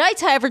that. Did I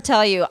ever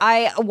tell you,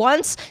 I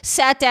once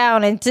sat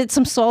down and did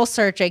some soul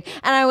searching,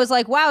 and I was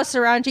like, wow,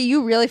 Saranji,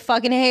 you really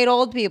fucking hate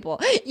old people.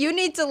 You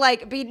need to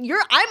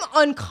I'm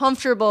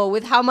uncomfortable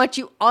with how much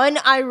you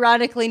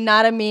unironically,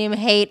 not a meme,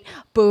 hate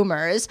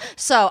boomers.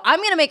 So I'm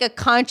going to make a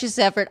conscious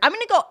effort. I'm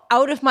going to go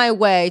out of my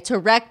way to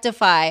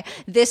rectify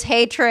this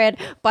hatred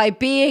by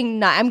being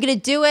nice. I'm going to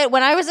do it.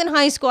 When I was in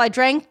high school, I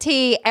drank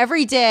tea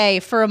every day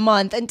for a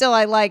month until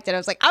I liked it. I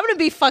was like, I'm going to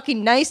be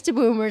fucking nice to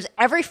boomers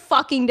every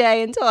fucking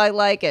day until I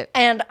like it.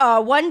 And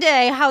one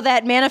day, how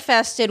that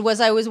manifested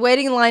was I was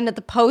waiting in line at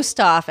the post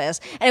office,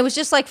 and it was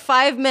just like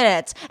 5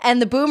 minutes,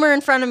 and the boomer in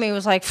front of me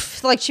was like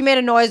she made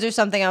a noise or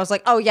something. I was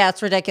like, oh yeah,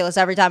 it's ridiculous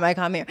every time I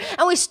come here.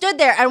 And we stood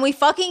there and we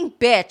fucking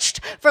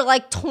bitched for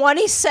like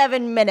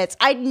 27 minutes.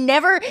 I'd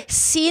never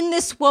seen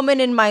this woman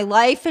in my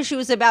life. She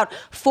was about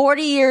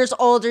 40 years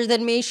older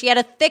than me. She had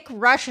a thick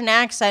Russian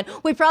accent.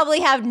 We probably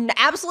have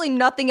absolutely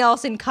nothing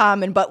else in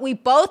common, but we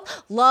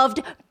both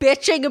loved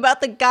bitching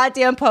about the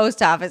goddamn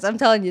post office. I'm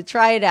telling you,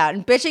 try it out.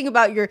 And bitching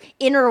about your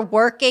inner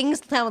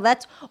workings. Now,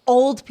 that's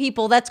old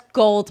people. That's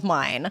gold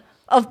mine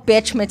of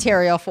bitch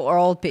material for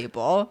old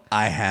people.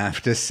 I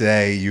have to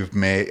say, you've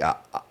made...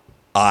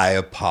 I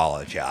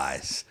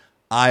apologize.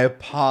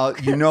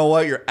 You know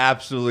what? You're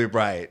absolutely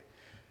right.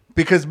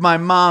 Because my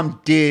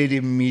mom did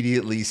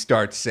immediately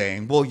start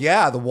saying, well,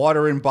 yeah, the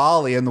water in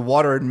Bali and the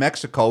water in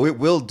Mexico, it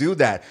will do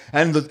that.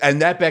 And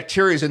that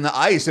bacteria is in the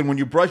ice. And when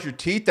you brush your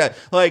teeth,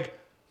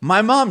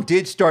 my mom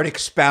did start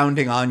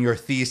expounding on your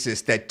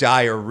thesis that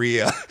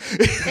diarrhea,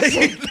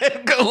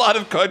 a lot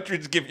of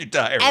countries give you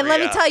diarrhea. And let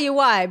me tell you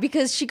why.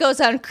 Because she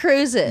goes on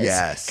cruises.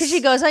 Yes. Because she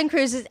goes on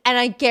cruises. And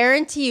I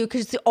guarantee you,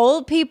 because the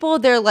old people,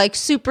 they're like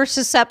super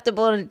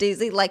susceptible to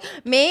disease. Like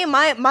me,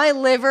 my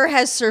liver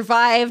has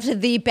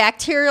survived the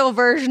bacterial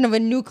version of a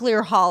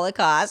nuclear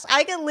holocaust.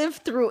 I can live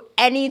through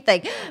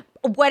anything.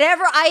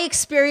 Whatever I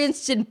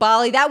experienced in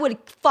Bali, that would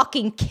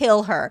fucking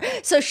kill her.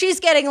 So she's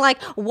getting like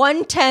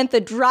 1/10, a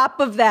drop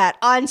of that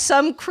on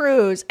some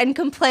cruise and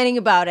complaining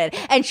about it.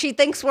 And she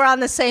thinks we're on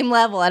the same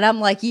level. And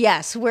I'm like,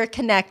 yes, we're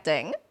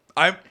connecting.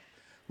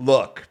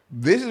 Look,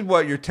 this is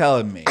what you're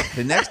telling me.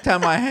 The next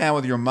time I hang out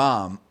with your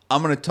mom,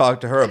 I'm going to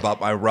talk to her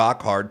about my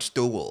rock hard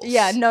stools.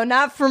 Yeah, no,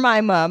 not for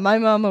my mom. My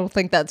mom will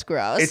think that's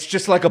gross. It's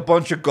just like a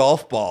bunch of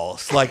golf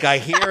balls. Like I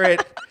hear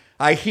it.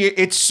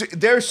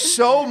 There's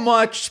so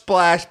much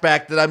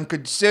splashback that I'm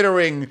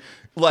considering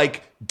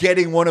like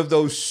getting one of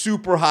those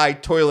super high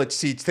toilet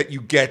seats that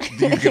you give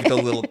to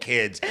little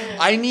kids.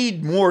 I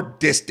need more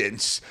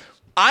distance.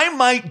 I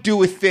might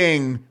do a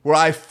thing where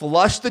I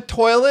flush the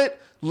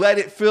toilet, let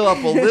it fill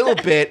up a little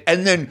bit,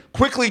 and then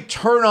quickly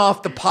turn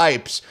off the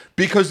pipes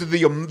because of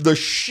the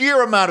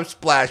sheer amount of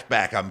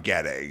splashback I'm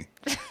getting.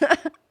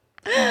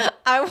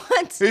 I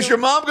want Is your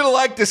mom going to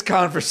like this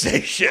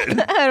conversation?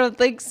 I don't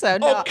think so.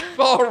 No.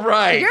 Oh, all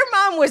right. Your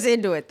mom was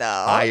into it, though.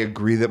 I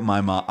agree that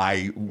my mom.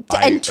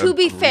 And to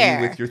be agree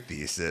fair, with your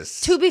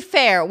thesis. To be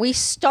fair, we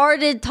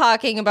started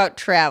talking about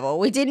travel.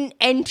 We didn't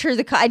enter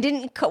I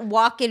didn't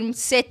walk and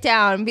sit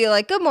down and be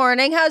like, "Good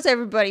morning, how's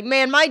everybody?"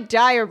 Man, my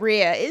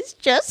diarrhea is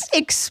just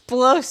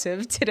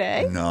explosive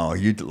today. No,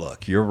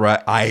 look. You're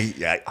right.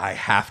 I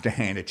have to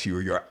hand it to you.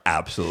 You're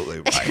absolutely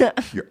right.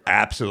 You're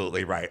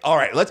absolutely right. All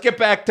right, let's get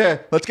back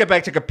to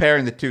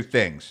comparing the two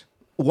things.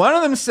 One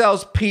of them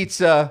sells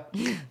pizza.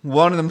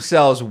 One of them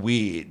sells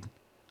weed.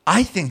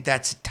 I think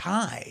that's a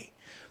tie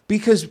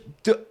because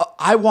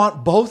I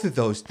want both of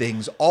those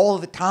things all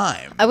the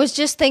time. I was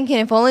just thinking,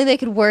 if only they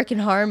could work in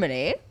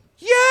harmony.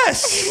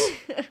 Yes.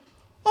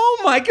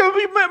 Oh my God!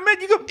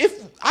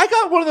 If I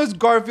got one of those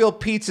Garfield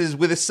pizzas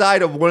with a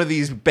side of one of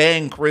these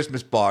Bang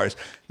Christmas bars,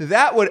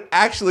 that would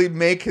actually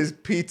make his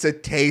pizza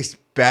taste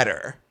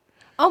better.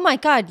 Oh my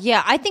God,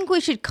 yeah. I think we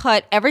should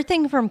cut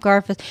everything from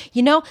Garfield.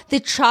 You know, the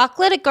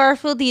chocolate at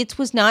Garfield Eats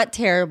was not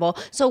terrible.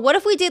 So what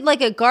if we did like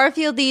a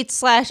Garfield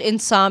Eats /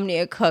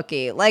 insomnia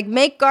cookie? Like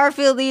make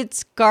Garfield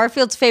Eats,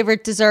 Garfield's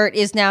favorite dessert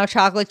is now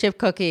chocolate chip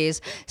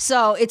cookies.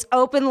 So it's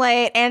open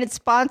late and it's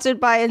sponsored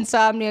by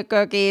Insomnia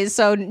Cookies.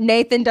 So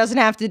Nathan doesn't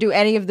have to do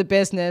any of the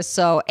business.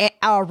 So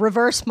our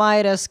reverse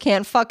Midas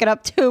can't fuck it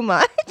up too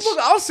much. Look,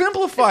 I'll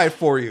simplify it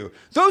for you.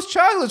 Those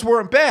chocolates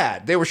weren't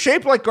bad. They were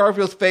shaped like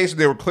Garfield's face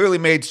and they were clearly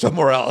made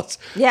somewhere else.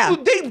 Yeah.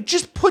 They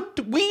just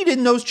put weed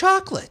in those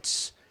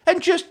chocolates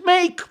and just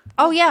make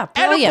brilliant.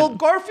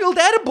 Garfield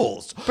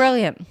edibles.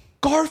 Brilliant.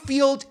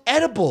 Garfield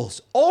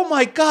edibles. Oh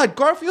my God.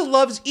 Garfield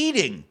loves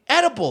eating.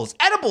 Edibles,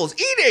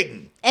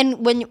 eating.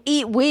 And when you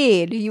eat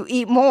weed, you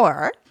eat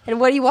more. And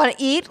what do you want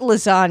to eat?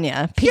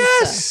 Lasagna. Pizza.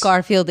 Yes.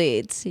 Garfield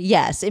Eats.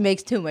 Yes, it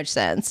makes too much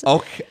sense.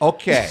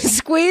 Okay.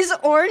 Squeeze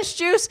orange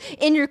juice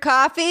in your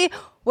coffee.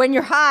 When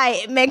you're high,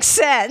 it makes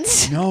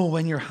sense. No,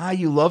 when you're high,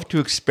 you love to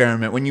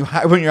experiment. When you're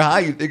high,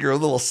 you think you're a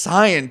little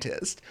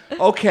scientist.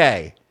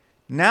 Okay,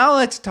 now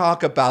let's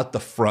talk about the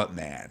front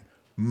man,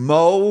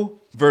 Mo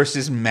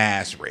versus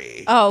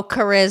Masri. Oh,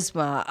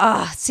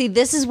 charisma. See,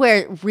 this is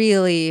where we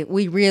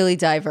really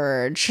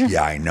diverge.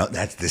 Yeah, I know.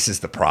 This is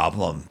the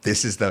problem.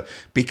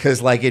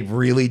 Because like it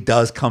really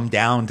does come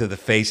down to the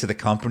face of the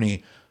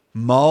company.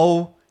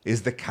 Mo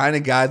is the kind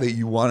of guy that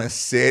you want to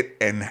sit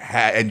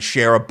and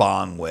share a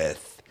bong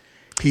with.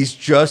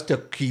 He's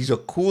a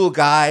cool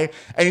guy.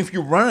 And if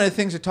you run out of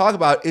things to talk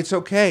about, it's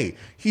okay.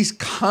 He's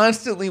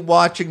constantly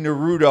watching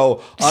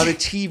Naruto on a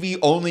TV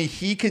only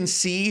he can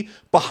see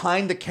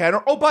behind the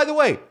counter. Oh, by the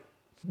way,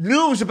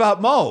 news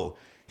about Mo.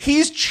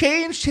 He's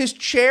changed his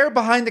chair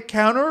behind the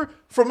counter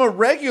from a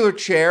regular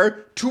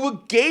chair to a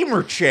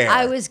gamer chair.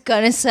 I was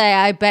going to say,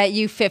 I bet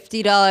you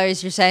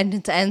 $50 your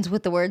sentence ends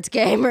with the words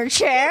gamer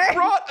chair. He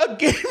brought a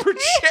gamer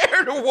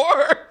chair to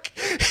work.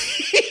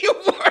 He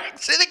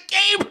works in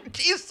a gamer.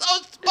 He's so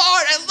smart.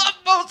 I love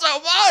Mo so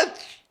much.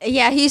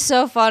 Yeah, he's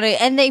so funny.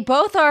 And they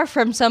both are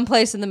from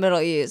someplace in the Middle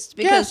East.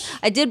 Because Yes.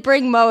 I did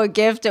bring Mo a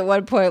gift at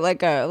one point,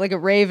 like a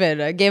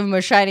raven. I gave him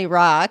a shiny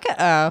rock,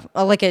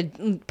 like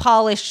a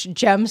polished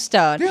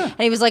gemstone. Yeah. And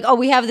he was like, "Oh,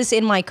 we have this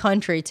in my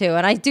country too."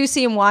 And I do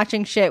see him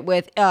watching shit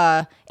with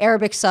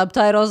Arabic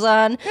subtitles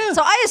on. Yeah.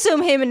 So I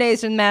assume him and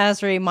Nathan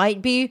Masri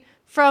might be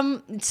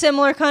from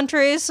similar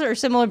countries or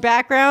similar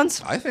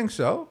backgrounds. I think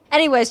so.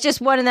 Anyways,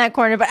 just one in that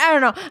corner. But I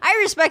don't know. I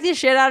respect the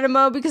shit out of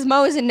Mo because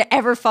Mo isn't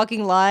ever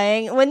fucking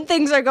lying when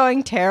things are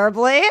going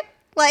terribly.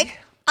 Like,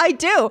 I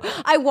do.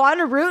 I want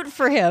to root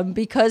for him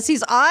because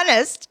he's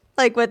honest,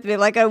 like, with me.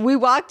 Like, we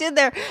walked in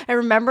there. I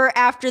remember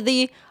after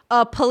the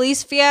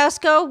police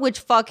fiasco, which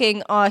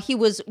fucking, he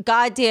was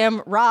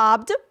goddamn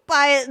robbed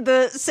by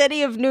the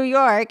city of New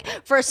York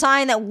for a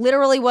sign that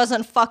literally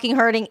wasn't fucking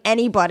hurting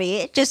anybody.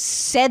 It just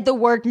said the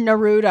word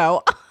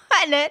Naruto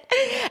on it.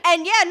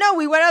 And yeah, no,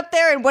 we went up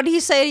there and what did he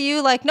say to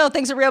you? Like, no,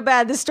 things are real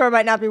bad. This store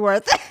might not be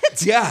worth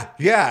it.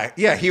 Yeah.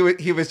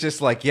 He was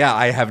just like, yeah,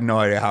 I have no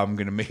idea how I'm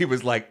going to make. He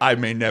was like, I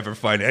may never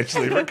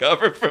financially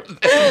recover from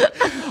this.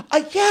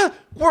 Yeah.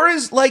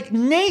 Whereas like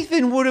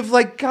Nathan would have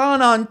like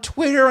gone on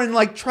Twitter and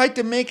like tried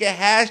to make a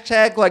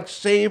hashtag like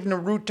save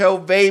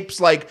Naruto Vapes,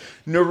 like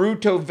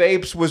Naruto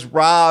Vapes was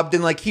robbed,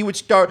 and like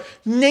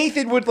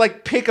Nathan would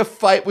like pick a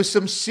fight with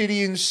some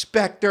city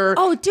inspector.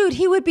 Oh, dude,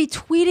 he would be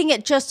tweeting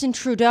at Justin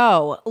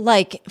Trudeau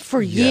like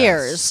for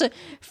years.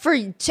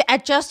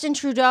 At Justin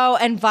Trudeau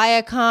and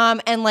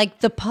Viacom and like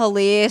the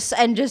police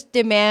and just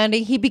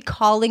demanding. He'd be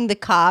calling the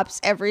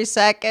cops every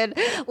second.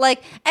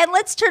 Like, and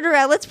let's turn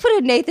around. Let's put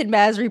a Nathan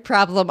Masri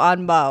problem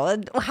on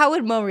Mo. How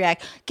would Mo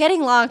react?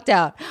 Getting locked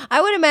out.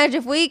 I would imagine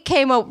if we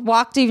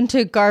walked even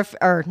to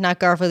not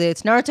Garfield,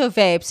 it's Naruto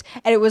Vapes,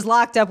 and it was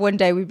locked up one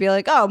day, we'd be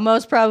like, oh,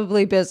 Mo's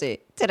probably busy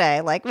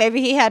today. Like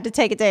maybe he had to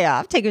take a day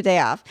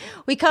off.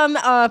 We come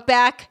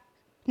back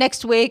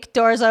next week,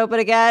 doors open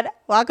again,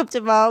 walk up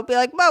to Mo, be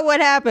like, Mo, what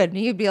happened?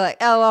 He'd be like,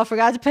 oh, well,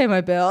 forgot to pay my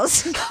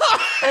bills.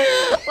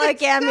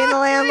 Like, yeah, me and the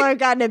landlord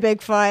got in a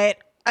big fight.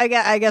 I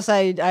guess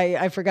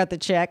I forgot the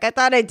check. I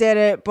thought I did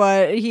it,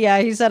 but yeah,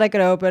 he said I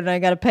could open and I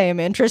got to pay him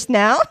interest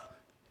now.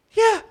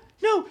 Yeah,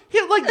 no,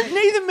 like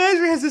Nathan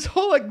Masry has this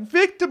whole like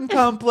victim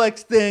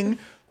complex thing,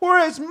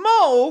 whereas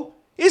Mo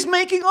is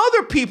making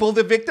other people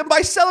the victim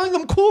by selling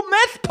them cool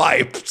meth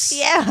pipes.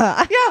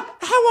 Yeah.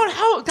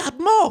 Yeah,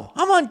 Mo.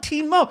 I'm on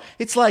Team Mo.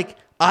 It's like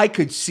I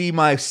could see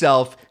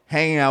myself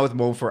hanging out with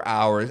Mo for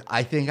hours.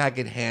 I think I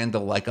could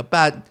handle like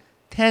about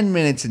 10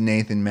 minutes of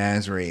Nathan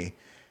Masry.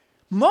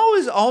 Mo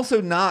is also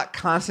not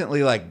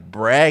constantly like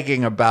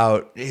bragging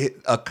about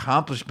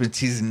accomplishments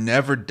he's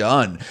never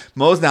done.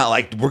 Mo's not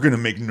like, we're going to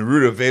make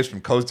Naruto Vapes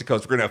from coast to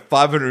coast. We're going to have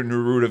 500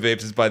 Naruto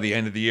Vapes by the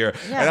end of the year.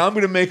 Yeah. And I'm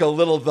going to make a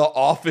little The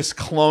Office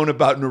clone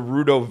about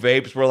Naruto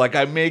Vapes where like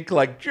I make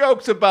like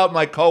jokes about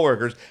my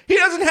coworkers. He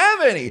doesn't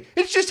have any.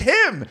 It's just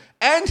him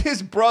and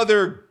his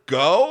brother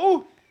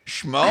Go.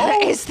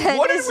 Schmo? Is that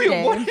what his did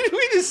name? What did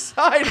we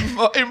decide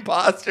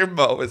Imposter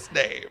Mo is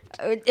named?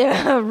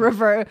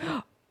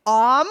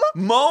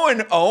 Mo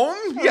and Ohm?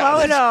 Yeah, Mo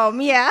and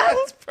Ohm, yeah.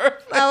 That's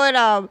perfect. Mo and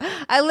Ohm.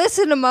 I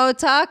listen to Mo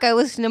talk. I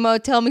listen to Mo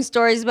tell me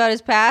stories about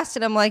his past,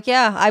 and I'm like,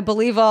 yeah, I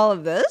believe all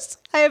of this.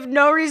 I have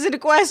no reason to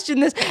question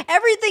this.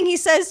 Everything he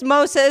says,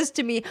 Mo says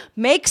to me,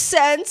 makes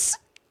sense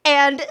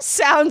and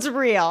sounds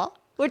real,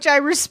 which I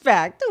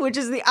respect, which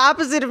is the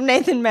opposite of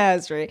Nathan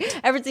Masry.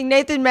 Everything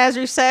Nathan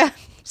Masry says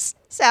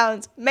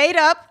sounds made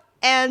up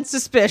and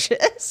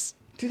suspicious.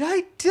 Did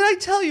I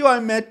tell you I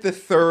met the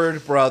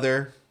third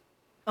brother?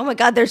 Oh my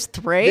God, there's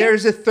 3?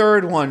 There's a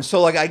third one.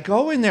 So like I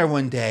go in there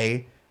one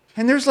day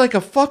and there's like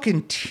a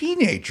fucking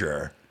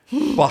teenager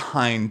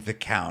behind the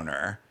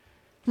counter.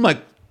 I'm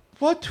like,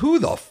 who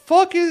the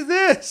fuck is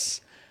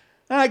this?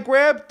 And I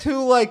grabbed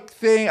 2 like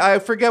I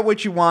forget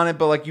what you wanted,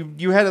 but like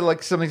you had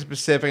like something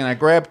specific, and I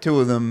grabbed 2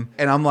 of them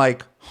and I'm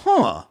like,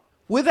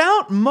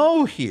 without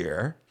Mo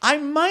here, I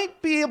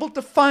might be able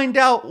to find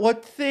out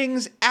what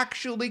things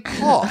actually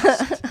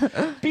cost.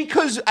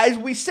 Because as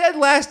we said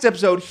last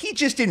episode, he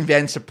just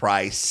invents a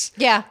price.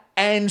 Yeah.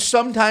 And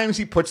sometimes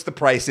he puts the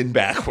price in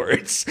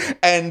backwards.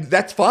 And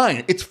that's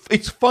fine.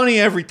 It's funny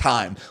every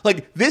time.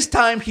 Like this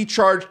time he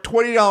charged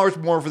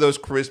 $20 more for those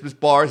Christmas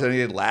bars than he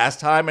did last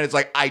time. And it's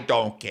like, I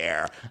don't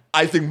care.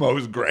 I think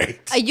Mo's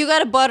great.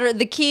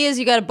 The key is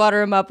you got to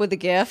butter him up with a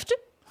gift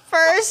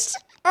first.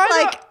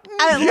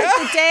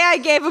 The day I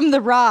gave him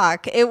the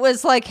rock, it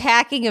was like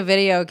hacking a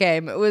video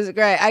game. It was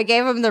great. I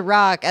gave him the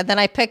rock, and then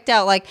I picked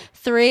out like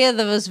 3 of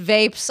those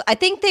vapes. I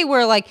think they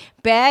were like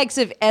bags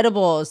of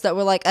edibles that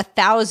were like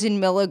 1,000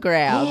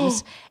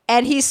 milligrams,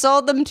 and he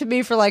sold them to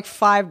me for like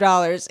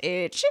 $5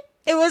 each.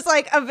 It was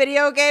like a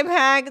video game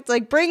hack. It's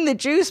like bring the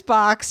juice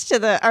box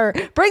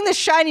bring the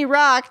shiny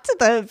rock to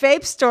the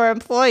vape store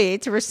employee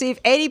to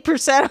receive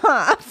 80%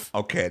 off.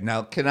 Okay,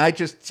 now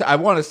I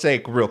want to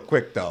say real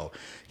quick though.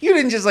 You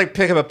didn't just like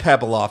pick up a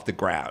pebble off the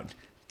ground.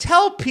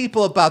 Tell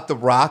people about the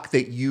rock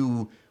that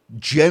you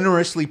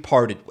generously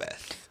parted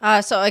with.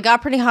 So I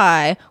got pretty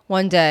high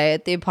one day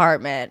at the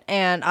apartment,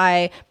 and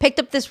I picked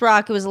up this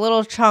rock. It was a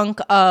little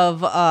chunk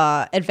of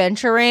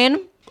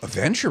aventurine.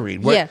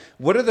 Aventurine? Yeah.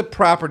 What are the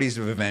properties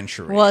of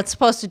aventurine? Well, it's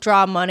supposed to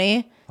draw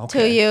money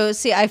to you.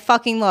 See, I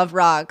fucking love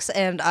rocks,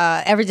 and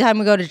every time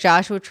we go to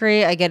Joshua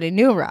Tree, I get a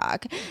new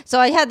rock. So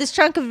I had this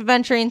chunk of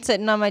aventurine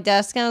sitting on my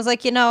desk, and I was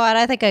like, you know what?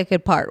 I think I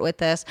could part with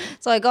this.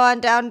 So I go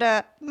on down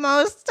to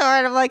Mo's store,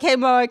 and I'm like, hey,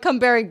 Mo, I come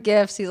bearing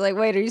gifts. He's like,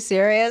 wait, are you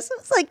serious? I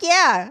was like,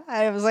 yeah.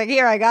 I was like,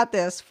 here, I got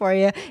this for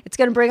you. It's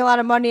going to bring a lot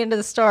of money into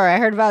the store. I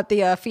heard about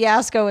the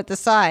fiasco with the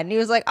sign. And he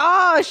was like,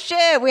 oh,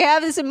 shit, we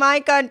have this in my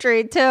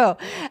country, too.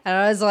 And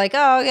I was like,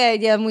 oh, okay.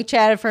 Yeah, and we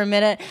chatted for a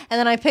minute. And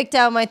then I picked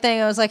out my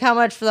thing. I was like, how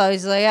much for those?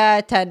 He's like,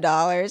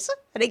 $10.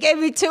 And he gave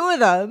me 2 of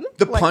them.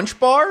 The punch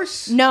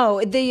bars?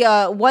 No,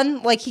 the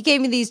one, like he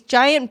gave me these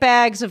giant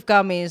bags of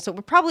gummies that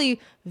were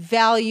probably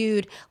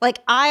valued,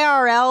 like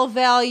IRL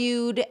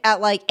valued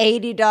at like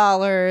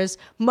 $80.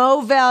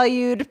 Mo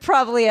valued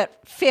probably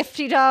at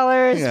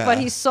 $50, but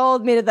he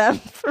sold me to them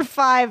for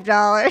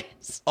 $5.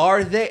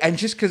 Are they, and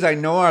just because I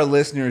know our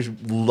listeners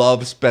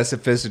love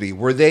specificity,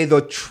 were they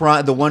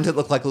the ones that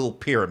look like little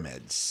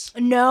pyramids?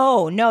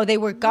 No, they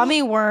were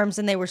gummy worms,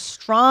 and they were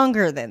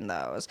stronger than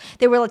those.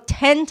 They were like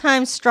 10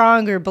 times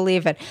stronger,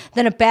 believe it,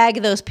 than a bag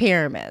of those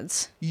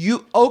pyramids.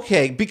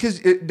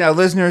 Because now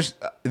listeners,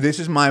 this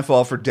is my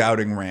fault for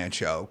doubting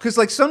Rancho. Because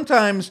like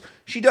sometimes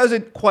she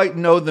doesn't quite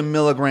know the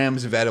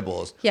milligrams of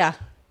edibles. Yeah.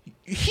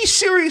 He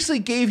seriously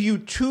gave you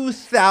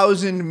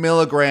 2,000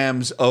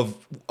 milligrams of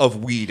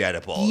weed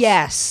edibles.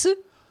 Yes.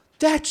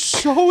 That's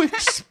so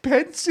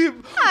expensive.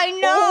 I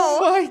know.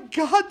 Oh my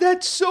God,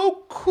 that's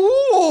so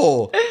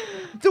cool.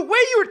 The way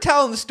you were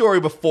telling the story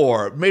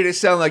before made it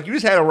sound like you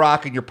just had a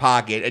rock in your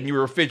pocket and you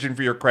were fidgeting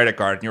for your credit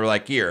card and you were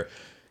like, here.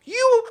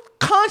 You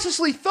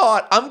consciously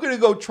thought, I'm going to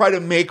go try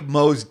to make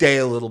Mo's day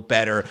a little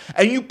better.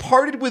 And you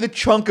parted with a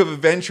chunk of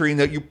aventurine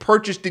that you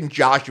purchased in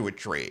Joshua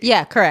Tree.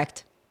 Yeah,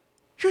 correct.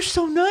 You're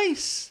so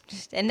nice.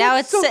 And now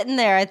it's sitting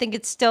there. I think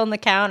it's still in the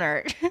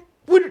counter.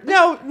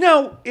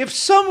 Now, if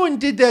someone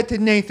did that to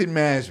Nathan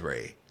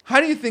Masry,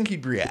 how do you think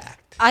he'd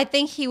react? I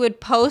think he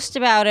would post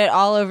about it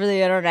all over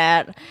the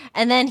internet,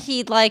 and then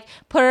he'd like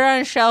put it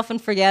on a shelf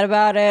and forget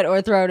about it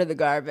or throw it in the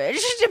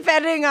garbage,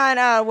 depending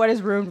on what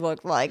his room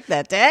looked like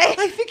that day.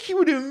 I think he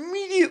would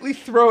immediately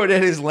throw it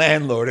at his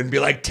landlord and be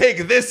like,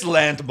 "Take this,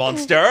 land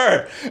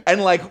monster!" And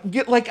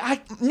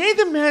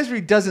Nathan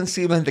Masry doesn't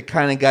seem like the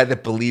kind of guy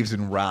that believes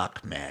in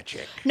rock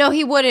magic. No,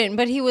 he wouldn't,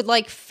 but he would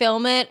like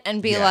film it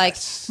and be like,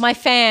 my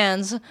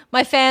fans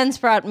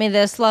brought me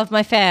this, love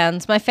my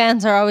fans. My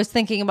fans are always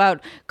thinking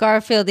about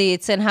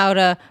GarfieldEATS and how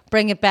to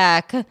bring it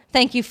back.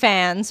 Thank you,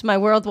 fans, my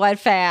worldwide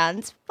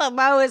fans. But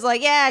Mo is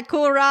like, yeah,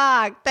 cool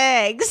rock,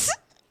 thanks.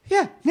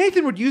 Yeah,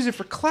 Nathan would use it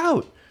for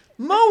clout.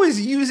 Mo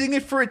is using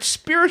it for its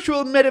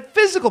spiritual and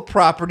metaphysical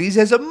properties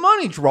as a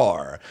money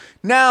drawer.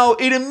 Now,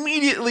 it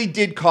immediately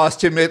did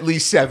cost him at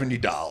least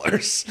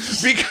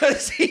 $70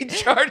 because he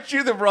charged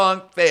you the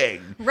wrong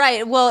thing.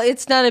 Right. Well,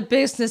 it's not a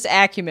business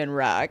acumen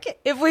rock.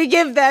 If we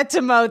give that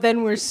to Mo,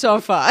 then we're so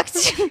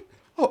fucked.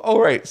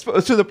 All right. So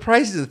the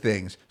prices of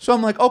things. So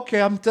I'm like, okay,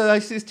 I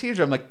see this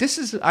teaser. I'm like,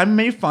 I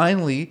may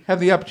finally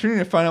have the opportunity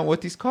to find out what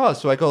these cost.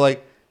 So I go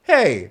like,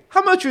 hey,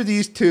 how much are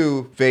these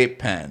 2 vape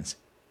pens?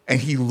 And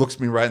he looks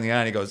me right in the eye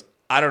and he goes,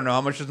 I don't know. How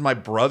much does my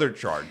brother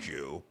charge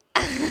you?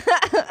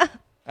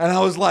 And I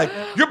was like,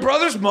 your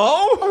brother's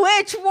Mo?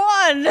 Which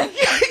one?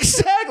 Yeah,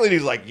 exactly. And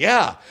he's like,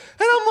 yeah.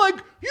 And I'm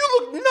like, you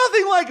look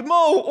nothing like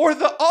Mo or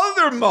the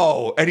other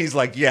Mo. And he's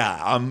like, yeah,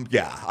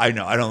 I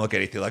know. I don't look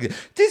anything like it.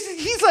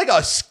 He's like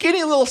a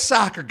skinny little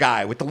soccer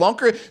guy with the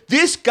longer.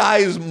 This guy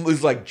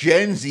is like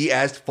Gen Z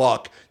as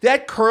fuck.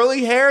 That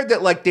curly hair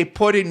that like they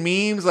put in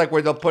memes, like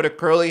where they'll put a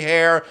curly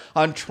hair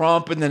on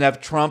Trump and then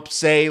have Trump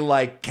say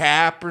like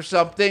cap or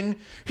something.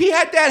 He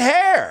had that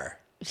hair.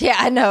 Yeah,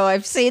 I know.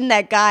 I've seen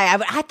that guy.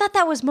 I thought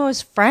that was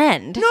Mo's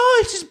friend. No,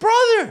 it's his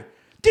brother.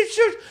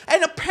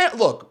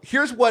 Look,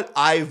 here's what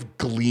I've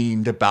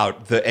gleaned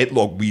about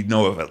look, we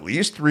know of at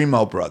least 3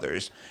 Mo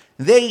brothers.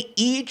 They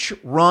each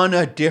run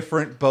a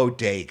different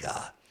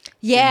bodega.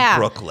 Yeah, in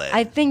Brooklyn.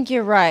 I think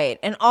you're right.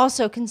 And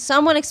also, can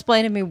someone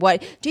explain to me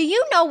do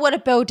you know what a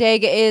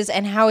bodega is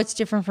and how it's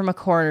different from a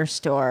corner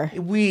store?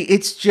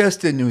 It's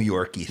just a New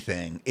Yorkie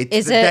thing.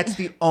 Is it? That's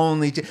the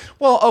only.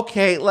 Well,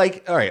 okay,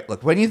 like, all right,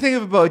 look, when you think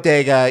of a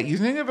bodega, you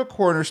think of a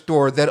corner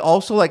store that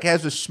also like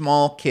has a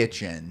small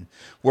kitchen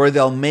where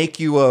they'll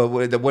make you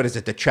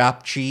the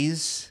chopped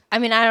cheese? I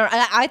mean,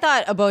 I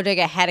thought a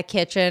bodega had a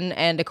kitchen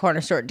and a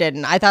corner store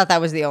didn't. I thought that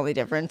was the only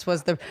difference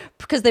because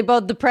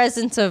the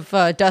presence of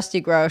Dusty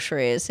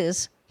Groceries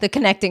is the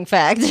connecting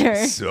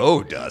factor.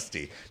 So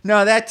dusty.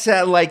 No, that's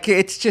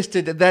it's just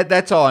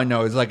that's all I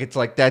know is like it's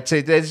like this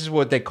is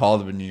what they call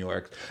them in New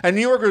York. And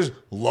New Yorkers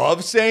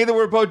love saying the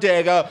word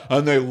bodega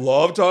and they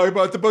love talking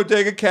about the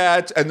bodega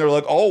cats and they're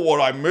like, oh, what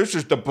I miss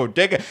is the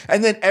bodega.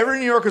 And then every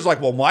New Yorker's like,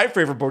 well, my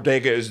favorite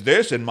bodega is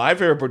this and my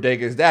favorite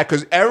bodega is that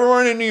because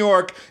everyone in New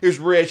York is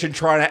rich and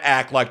trying to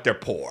act like they're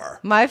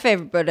poor. My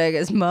favorite bodega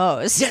is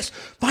Mo's. Yes,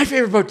 my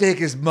favorite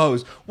bodega is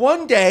Mo's.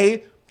 One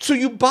day, so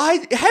you buy.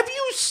 Have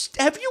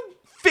you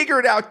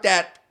figured out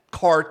that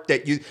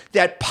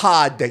that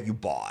pod that you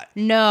bought?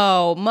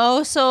 No,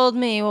 Mo sold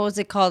me, what was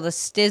it called? A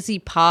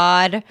Stizzy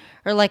pod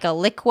or like a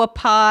Liqua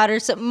pod or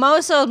something. Mo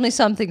sold me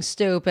something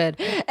stupid.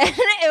 And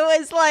it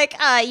was like,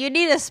 you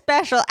need a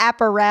special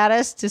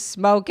apparatus to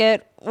smoke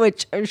it,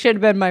 which should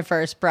have been my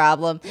first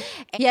problem.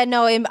 Yeah,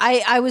 no,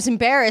 I was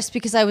embarrassed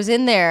because I was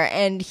in there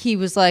and he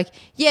was like,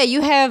 yeah,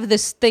 you have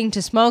this thing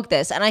to smoke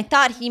this. And I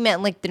thought he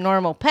meant like the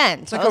normal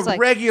pen. So like a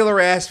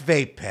regular ass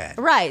vape pen.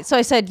 Right. So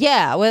I said,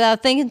 yeah,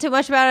 without thinking too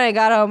much about it. I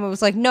got home. It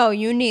was like, no,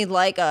 you need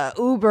like a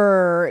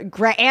Uber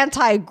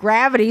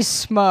anti-gravity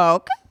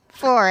smoke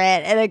for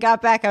it. And I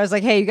got back. I was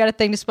like, hey, you got a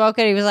thing to smoke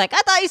it? He was like,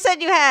 I thought you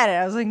said you had it.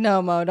 I was like,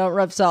 no, Mo, don't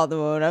rub salt in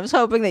the wound. I was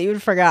hoping that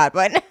you'd forgot,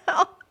 but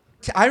no.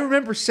 I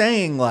remember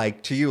saying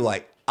like to you,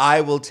 like, I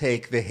will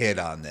take the hit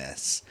on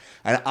this.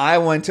 And I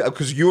went to,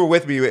 because you were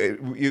with me,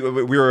 we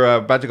were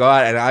about to go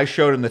out and I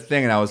showed him the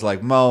thing and I was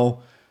like,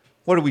 Mo,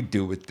 what do we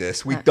do with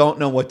this? We don't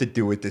know what to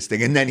do with this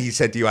thing. And then he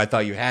said to you, I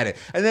thought you had it.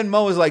 And then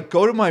Mo was like,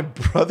 go to my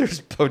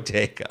brother's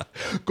bodega.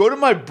 Go to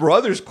my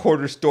brother's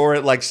corner store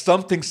at like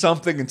something,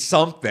 something, and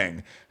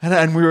something.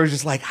 And we were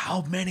just like,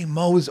 how many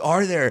Mo's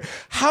are there?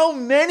 How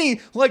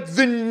many? Like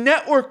the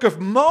network of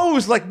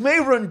Mo's like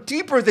may run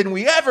deeper than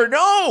we ever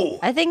know.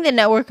 I think the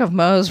network of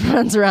Mo's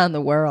runs around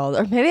the world,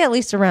 or maybe at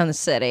least around the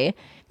city.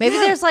 Maybe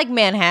there's like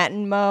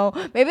Manhattan Mo.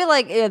 Maybe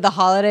like the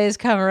holidays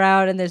come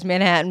around and there's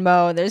Manhattan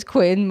Mo and there's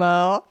Quinn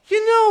Mo.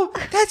 You know,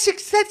 that's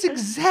exactly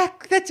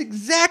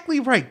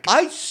right.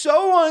 I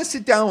so want to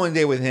sit down one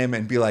day with him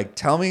and be like,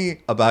 tell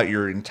me about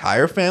your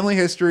entire family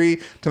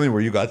history. Tell me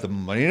where you got the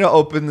money to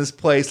open this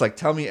place. Like,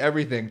 tell me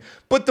everything.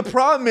 But the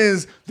problem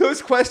is,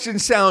 those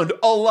questions sound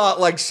a lot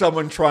like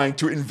someone trying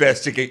to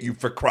investigate you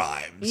for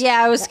crimes.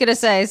 Yeah, I was going to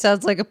say,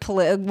 sounds like a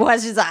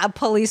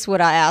police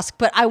would I ask.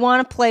 But I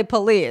want to play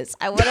police.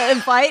 I want to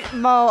invite invite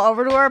Mo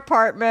over to our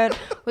apartment.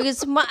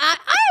 Because I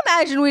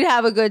imagine we'd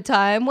have a good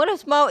time. What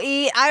if Mo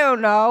eat? I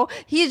don't know.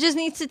 He just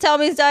needs to tell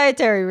me his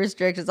dietary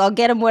restrictions. I'll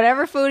get him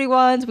whatever food he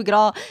wants. We could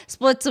all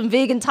split some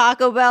vegan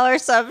Taco Bell or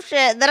some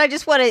shit. Then I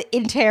just want to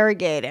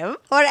interrogate him.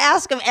 I want to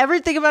ask him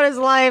everything about his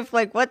life,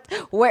 like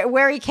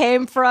where he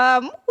came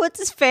from, what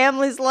his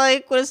family's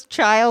like, what his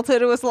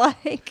childhood was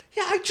like.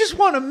 Yeah, I just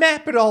want to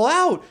map it all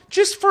out,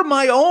 just for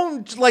my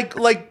own like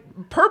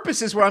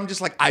purposes, where I'm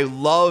just like, I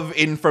love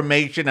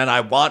information and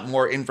I want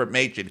more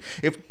information.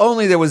 If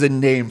only there was a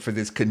name for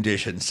this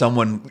condition,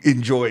 someone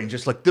enjoying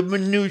just like the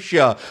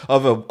minutia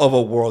of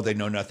a world they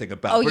know nothing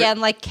about. Oh, yeah,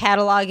 and like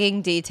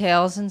cataloging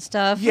details and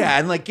stuff. Yeah,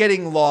 and like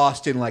getting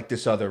lost in like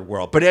this other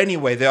world. But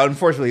anyway,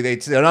 unfortunately,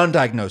 it's an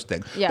undiagnosed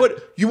thing. Yeah.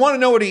 But you want to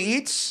know what he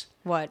eats?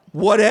 What?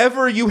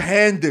 Whatever you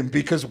hand him,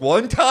 because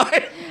one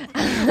time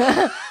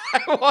I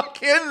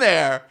walk in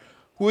there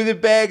with a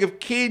bag of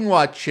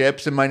quinoa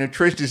chips, and my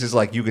nutritionist is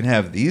like, you can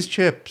have these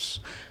chips.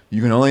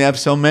 You can only have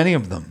so many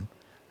of them.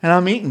 And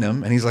I'm eating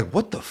them, and he's like,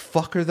 what the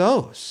fuck are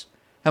those?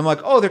 I'm like,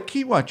 oh, they're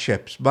quinoa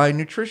chips. My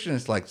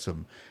nutritionist likes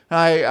them. And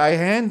I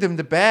hand him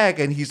the bag,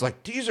 and he's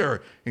like, these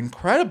are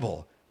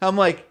incredible. I'm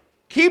like,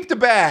 keep the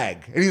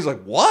bag. And he's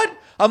like, what?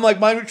 I'm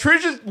like, my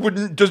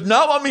nutritionist does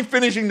not want me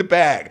finishing the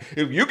bag.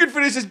 If you could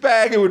finish this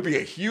bag, it would be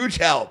a huge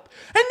help.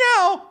 And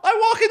now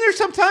I walk in there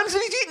sometimes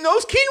and he's eating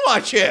those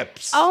quinoa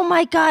chips. Oh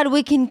my God,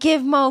 we can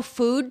give Mo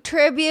food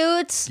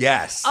tributes?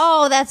 Yes.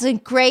 Oh, that's a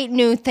great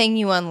new thing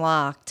you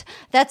unlocked.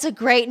 That's a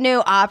great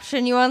new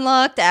option you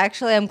unlocked.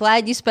 Actually, I'm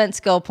glad you spent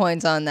skill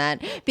points on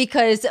that,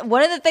 because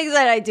one of the things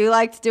that I do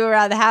like to do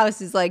around the house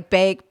is like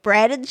bake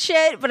bread and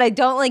shit, but I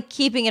don't like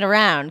keeping it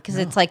around because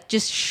it's like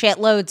just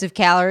shitloads of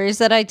calories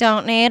that I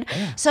don't need.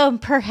 Yeah. So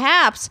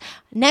perhaps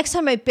next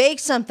time I bake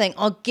something,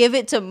 I'll give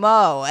it to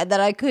Mo, and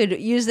then I could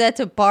use that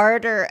to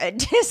barter a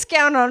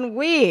discount on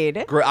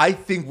weed. I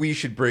think we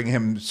should bring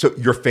him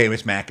your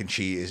famous mac and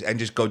cheese and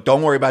just go,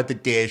 don't worry about the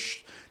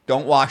dish.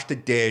 Don't wash the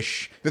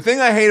dish. The thing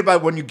I hate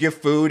about when you give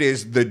food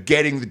is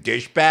getting the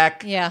dish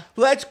back. Yeah.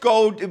 Let's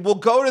go. We'll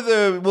go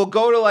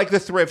to like the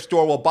thrift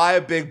store. We'll buy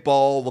a big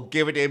bowl. We'll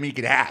give it to him. He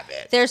can have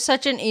it. There's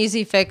such an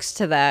easy fix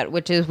to that,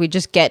 which is we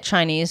just get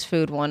Chinese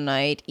food one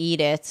night,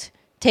 eat it.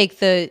 Take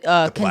the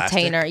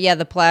container,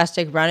 the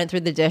plastic, run it through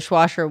the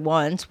dishwasher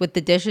once with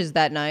the dishes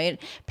that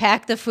night,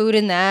 pack the food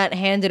in that,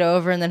 hand it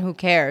over, and then who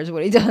cares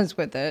what he does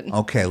with it?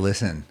 Okay,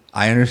 listen,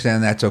 I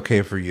understand that's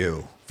okay for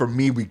you. For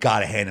me, we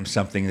gotta hand him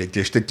something in the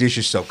dish. The dish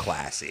is so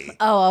classy.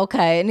 Oh,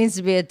 okay. It needs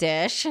to be a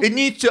dish.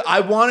 I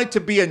want it to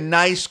be a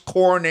nice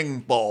Corning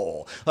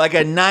bowl. Like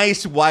a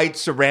nice white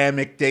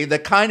ceramic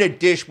the kind of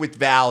dish with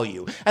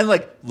value. And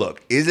like,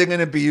 look, is it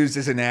gonna be used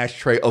as an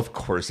ashtray? Of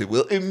course it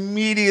will.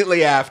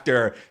 Immediately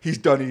after he's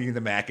done eating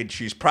the mac and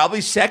cheese.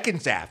 Probably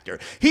seconds after.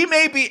 He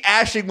may be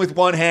ashing with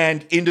one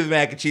hand into the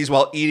mac and cheese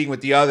while eating with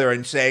the other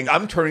and saying,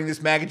 I'm turning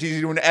this mac and cheese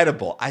into an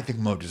edible. I think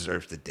Mo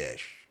deserves the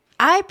dish.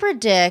 I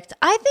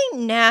think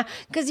now,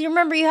 because you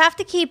remember, you have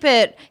to keep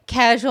it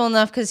casual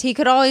enough because he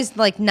could always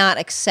like not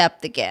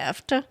accept the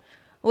gift,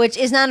 which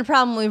is not a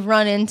problem we've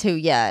run into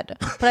yet.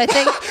 But I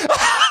think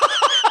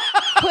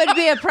could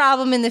be a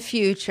problem in the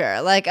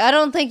future. Like, I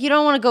don't think, you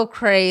don't want to go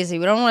crazy.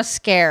 We don't want to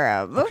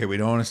scare him. Okay, we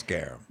don't want to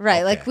scare him. Right,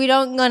 okay. Like we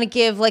don't want to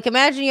give, like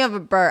imagine you have a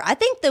bird. I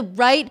think the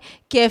right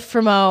gift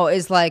for Mo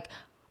is like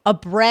a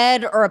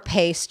bread or a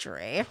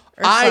pastry.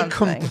 I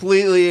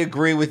completely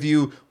agree with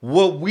you.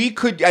 What we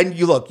could, and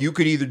you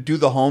could either do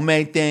the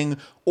homemade thing,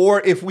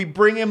 or if we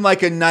bring him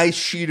like a nice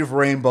sheet of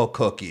rainbow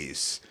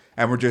cookies,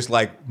 and we're just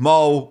like,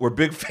 Mo, we're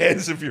big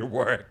fans of your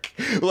work.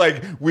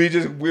 Like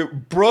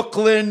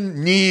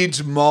Brooklyn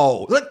needs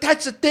Mo. Like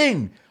that's the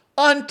thing.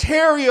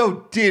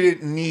 Ontario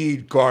didn't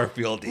need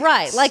Garfield Eats.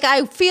 Right. Like,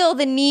 I feel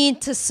the need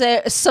to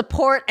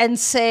support and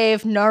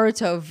save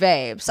Naruto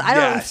Vapes. I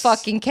don't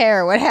fucking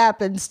care what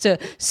happens to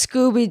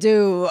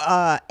Scooby-Doo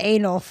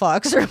anal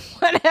fucks or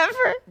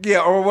whatever. Yeah,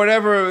 or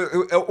whatever,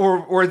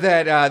 or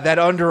that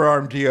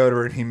underarm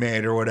deodorant he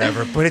made or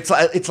whatever. But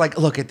it's like,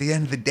 look, at the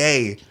end of the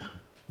day,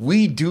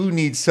 we do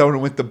need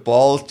someone with the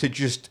balls to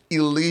just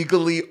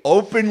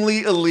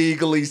openly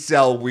illegally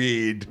sell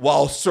weed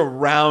while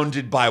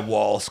surrounded by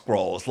wall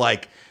scrolls.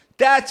 Like,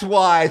 that's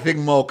why I think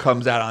Mo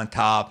comes out on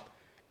top.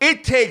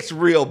 It takes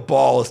real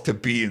balls to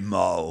be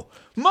Mo.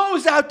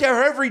 Mo's out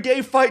there every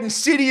day fighting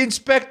city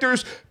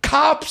inspectors.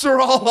 Cops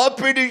are all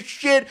up in his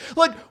shit.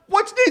 Like,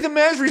 what's Nathan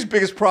Masry's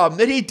biggest problem?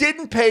 That he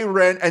didn't pay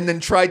rent and then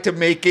tried to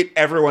make it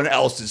everyone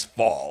else's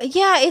fault.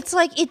 Yeah, it's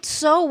like, it's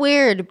so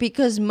weird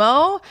because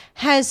Mo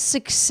has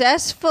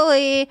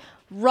successfully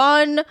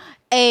run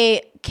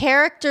a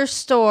character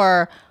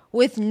store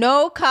with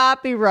no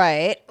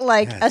copyright,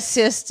 like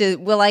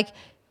assisted,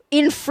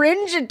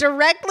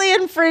 directly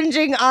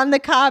infringing on the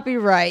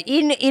copyright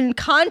in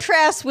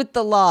contrast with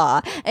the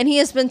law. And he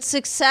has been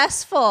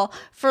successful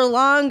for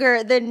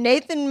longer than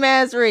Nathan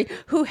Masry,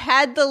 who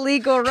had the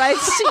legal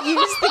rights to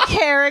use the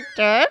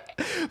character.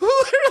 Who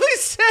literally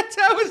sat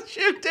down with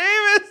Jim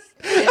Davis.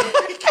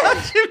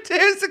 Like, Jim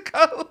Davis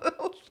a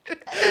little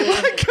shit.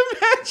 Like,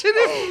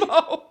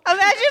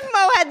 imagine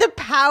Mo had the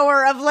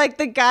power of like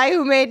the guy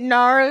who made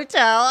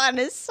Naruto on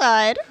his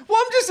side. Well,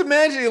 I'm just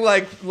imagining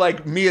like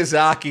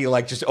Miyazaki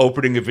like just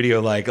opening a video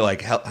like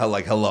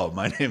hello,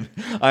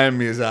 I am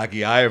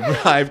Miyazaki.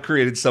 I've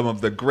created some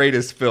of the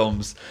greatest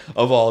films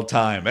of all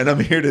time, and I'm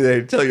here today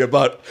to tell you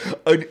about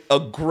a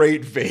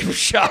great vape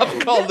shop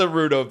called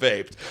Naruto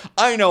Vapes.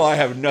 I know I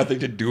have nothing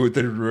to do with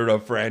the Naruto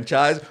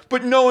franchise,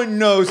 but no one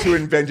knows who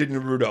invented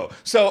Naruto,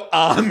 so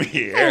I'm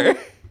here.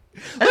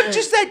 Like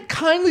just that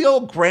kindly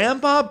old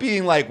grandpa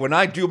being like, when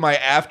I do my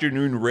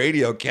afternoon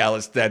radio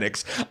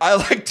calisthenics, I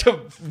like to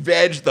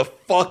veg the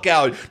fuck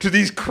out to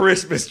these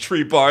Christmas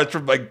tree bars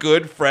from my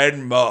good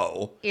friend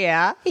Mo.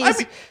 Yeah,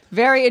 he's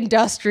very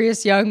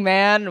industrious young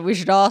man. We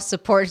should all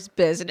support his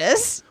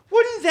business.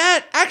 Wouldn't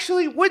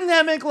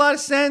that make a lot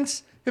of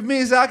sense? If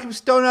Miyazaki was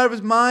stoned out of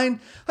his mind,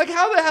 like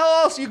how the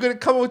hell else are you going to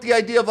come up with the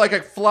idea of like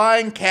a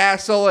flying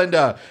castle and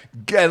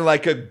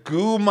like a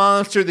goo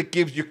monster that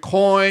gives you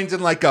coins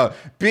and like a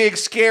big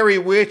scary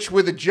witch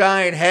with a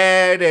giant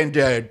head and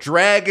a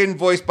dragon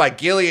voiced by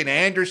Gillian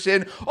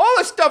Anderson? All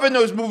the stuff in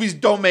those movies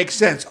don't make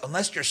sense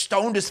unless you're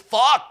stoned as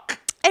fuck.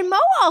 And Mo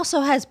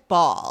also has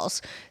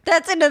balls.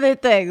 That's another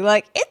thing.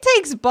 Like, it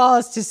takes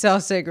balls to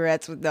sell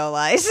cigarettes with no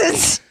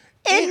license.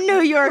 In New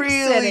York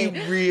City.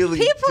 Really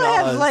people does.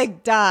 have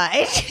like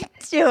died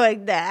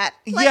doing that.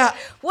 Like, yeah.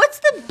 What's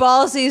the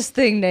ballsiest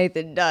thing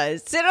Nathan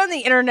does? Sit on the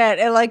internet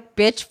and like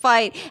bitch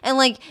fight and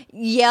like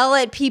yell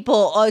at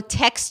people or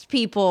text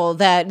people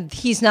that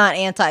he's not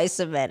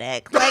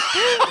anti-Semitic. Like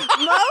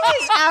Mo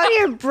is out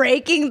here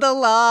breaking the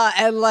law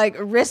and like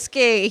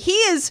he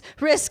is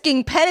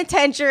risking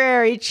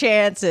penitentiary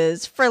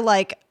chances for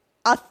like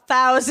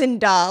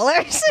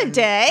 $1,000 a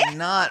day.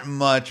 Not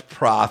much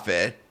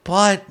profit,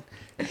 but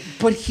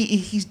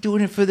he's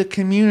doing it for the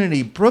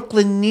community.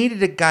 Brooklyn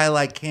needed a guy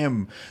like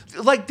him.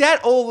 Like that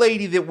old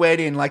lady that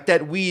went in, like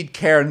that weed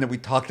Karen that we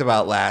talked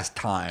about last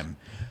time.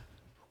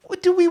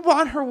 Do we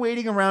want her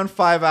waiting around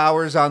 5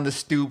 hours on the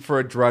stoop for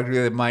a drug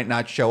dealer that might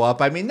not show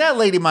up? I mean, that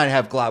lady might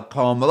have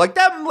glaucoma. Like,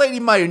 that lady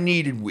might have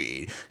needed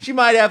weed. She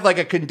might have, like,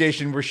 a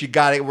condition where she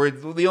got it, where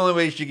the only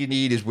way she can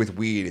eat is with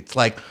weed. It's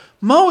like,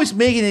 Mo is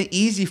making it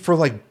easy for,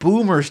 like,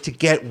 boomers to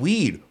get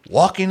weed.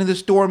 Walk into the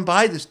store and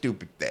buy the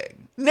stupid thing.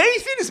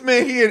 Nathan is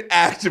making it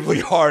actively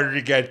harder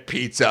to get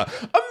pizza.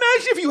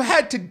 Imagine if you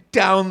had to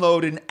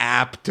download an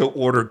app to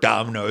order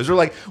Domino's, or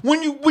like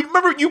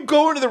remember you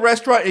go into the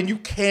restaurant and you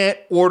can't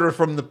order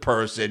from the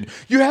person.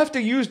 You have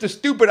to use the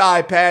stupid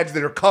iPads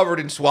that are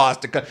covered in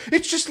swastika.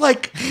 It's just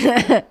like,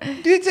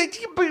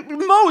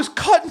 Mo is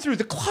cutting through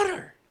the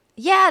clutter.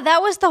 Yeah,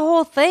 that was the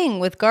whole thing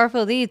with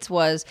Garfield Eats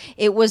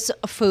it was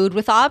food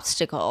with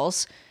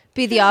obstacles.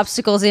 Be the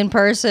obstacles in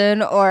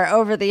person or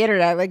over the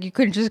internet. Like, you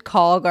couldn't just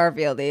call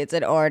Garfield Eats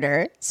and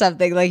order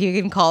something like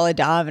you can call a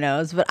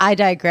Domino's. But I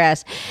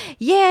digress.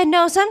 Yeah,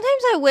 no,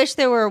 sometimes I wish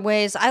there were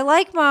ways. I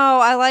like Mo.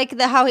 I like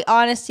how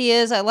honest he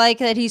is. I like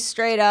that he's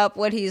straight up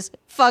when he's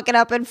fucking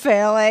up and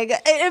failing.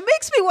 It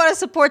makes me want to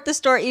support the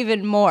store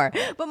even more.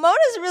 But Mo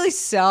doesn't really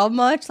sell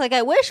much. Like,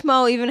 I wish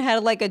Mo even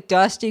had like a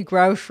dusty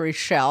grocery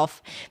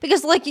shelf.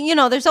 Because, like, you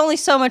know, there's only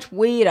so much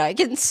weed I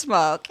can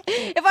smoke.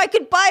 If I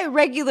could buy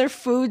regular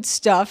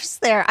foodstuffs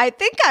there, I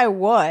think I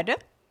would.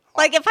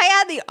 Like, if I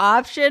had the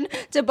option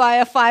to buy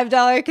a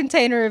 $5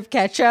 container of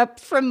ketchup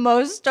from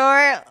Mo's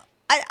store,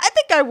 I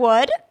think I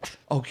would.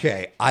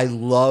 Okay, I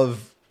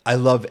love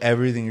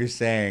everything you're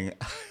saying.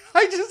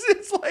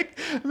 It's like,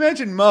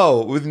 imagine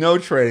Mo with no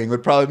training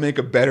would probably make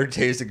a better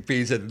tasting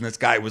pizza than this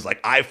guy was like,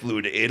 I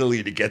flew to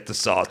Italy to get the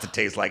sauce to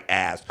taste like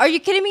ass. Are you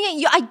kidding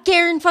me? I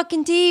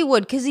guarantee he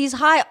would, because he's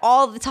high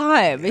all the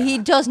time. Yeah. He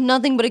does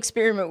nothing but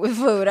experiment with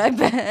food, I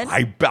bet.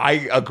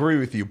 I agree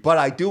with you, but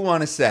I do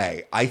want to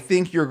say, I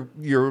think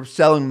you're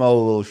selling Mo a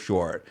little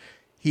short.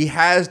 He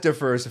has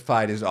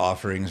diversified his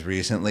offerings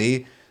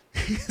recently.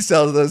 He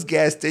sells those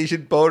gas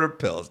station boner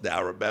pills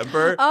now,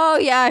 remember? Oh,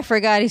 yeah, I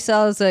forgot he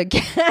sells a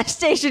gas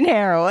station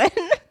heroin.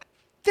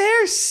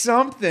 There's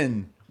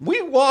something.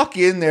 We walk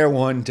in there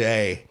one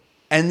day,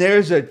 and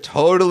there's a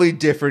totally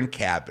different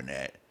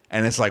cabinet.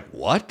 And it's like,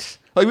 what?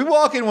 Like, we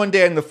walk in one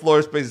day, and the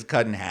floor space is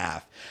cut in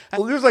half.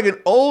 And there's like an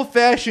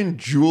old-fashioned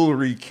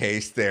jewelry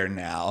case there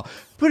now.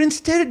 But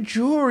instead of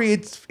jewelry,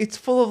 it's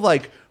full of,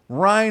 like,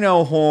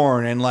 rhino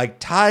horn and like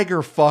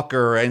tiger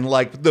fucker and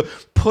like the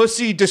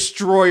pussy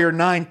destroyer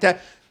 9,000.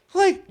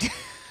 Like,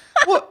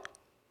 what?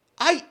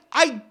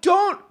 I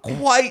don't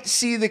quite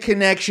see the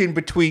connection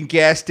between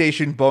gas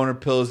station boner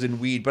pills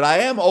and weed, but I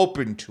am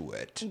open to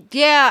it.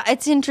 Yeah,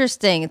 it's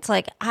interesting. It's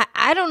like,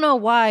 I don't know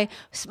why.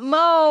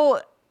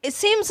 Mo, it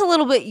seems a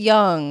little bit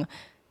young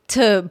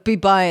to be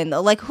buying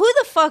though. Like, who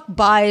the fuck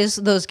buys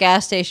those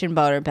gas station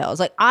boner pills?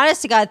 Like,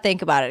 honest to God,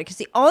 think about it, because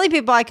the only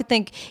people I could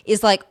think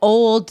is like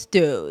old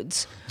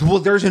dudes. Well,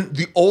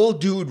 the old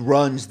dude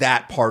runs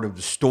that part of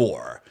the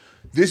store.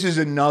 This is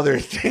another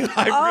thing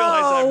I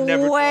realize I've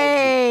never told you.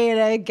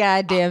 Wait a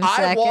goddamn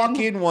second. I walk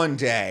in one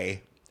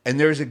day and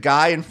there's a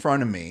guy in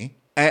front of me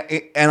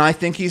and I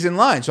think he's in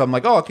line. So I'm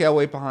like, oh, okay, I'll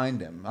wait behind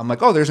him. I'm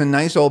like, oh, there's a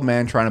nice old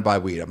man trying to buy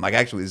weed. I'm like,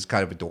 actually, this is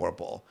kind of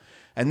adorable.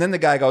 And then the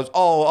guy goes,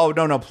 oh,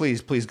 no,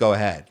 please go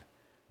ahead.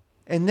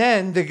 And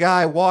then the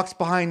guy walks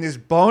behind this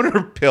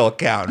boner pill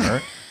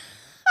counter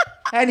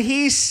and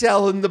he's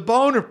selling the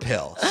boner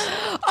pills.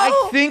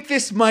 I think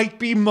this might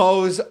be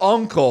Mo's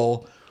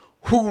uncle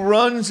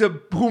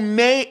who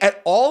may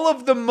at all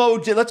of the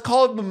let's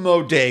call it the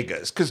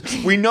bodegas, because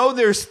we know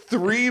there's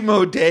 3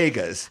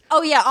 bodegas.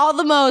 Oh yeah, all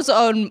the Mo's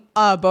own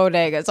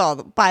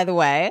bodegas. By the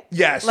way,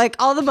 yes, like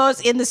all the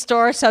Mo's in the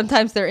store.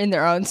 Sometimes they're in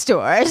their own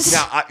stores.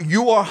 Now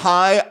you are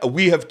high.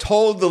 We have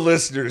told the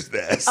listeners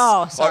this.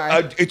 Oh,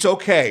 sorry. It's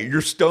okay.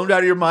 You're stoned out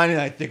of your mind, and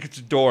I think it's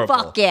adorable.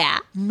 Fuck yeah.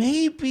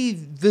 Maybe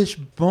this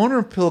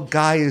boner pill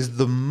guy is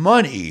the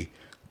money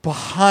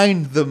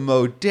behind the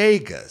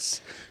bodegas.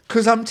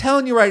 Because I'm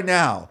telling you right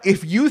now,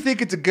 if you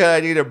think it's a good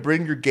idea to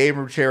bring your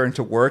gamer chair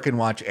into work and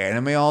watch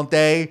anime all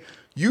day,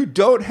 you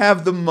don't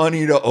have the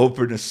money to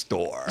open a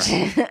store.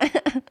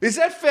 Is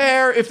that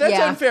fair? If that's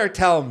unfair,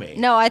 tell me.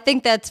 No, I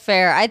think that's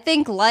fair. I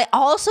think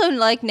also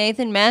like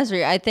Nathan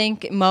Masri, I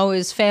think Mo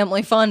is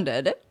family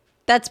funded.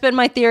 That's been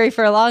my theory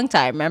for a long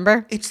time,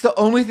 remember? It's the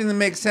only thing that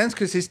makes sense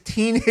because his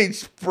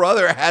teenage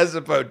brother has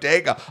a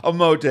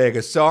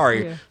bodega,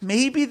 sorry. Yeah.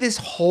 Maybe this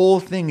whole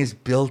thing is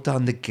built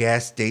on the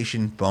gas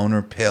station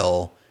boner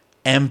pill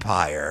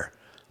empire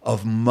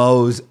of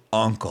Mo's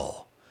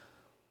uncle.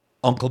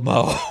 Uncle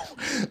Mo.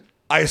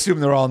 I assume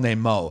they're all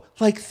named Mo.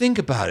 Like, think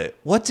about it.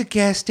 What's a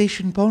gas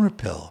station boner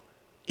pill?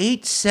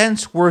 8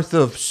 cents worth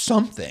of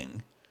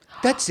something.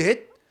 That's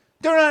it.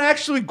 They're not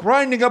actually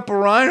grinding up a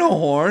rhino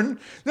horn.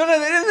 No, they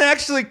didn't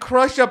actually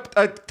crush up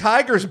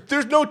tigers.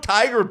 There's no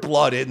tiger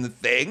blood in the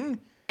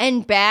thing.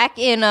 And back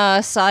in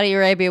Saudi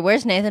Arabia,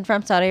 where's Nathan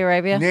from, Saudi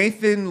Arabia?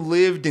 Nathan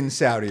lived in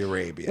Saudi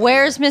Arabia.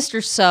 Where's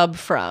Mr. Sub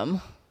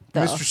from?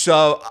 Though? Mr.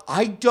 Sub,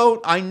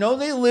 I know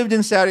they lived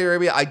in Saudi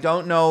Arabia. I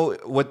don't know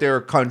what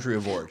their country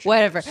of origin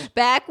Whatever. is.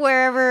 Back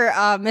wherever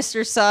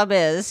Mr. Sub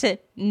is,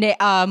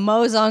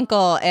 Mo's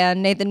uncle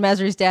and Nathan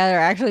Mesri's dad are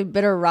actually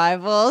bitter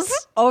rivals.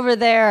 Over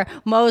there,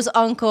 Mo's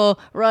uncle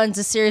runs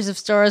a series of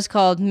stores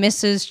called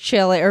Mrs.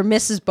 Chili or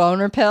Mrs.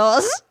 Boner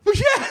Pills.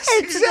 Yes,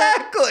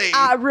 exactly.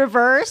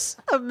 Reverse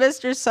of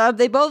Mr. Sub.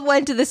 They both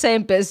went to the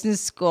same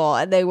business school,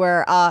 and they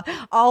were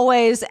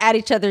always at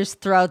each other's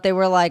throat. They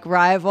were like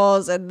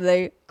rivals, and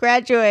they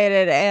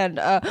graduated. And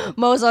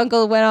Mo's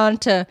uncle went on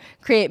to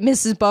create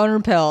Mrs. Boner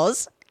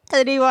Pills,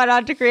 and he went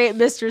on to create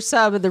Mr.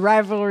 Sub, and the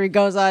rivalry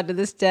goes on to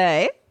this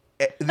day.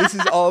 This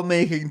is all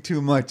making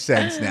too much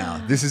sense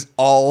now. This is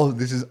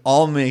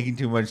all making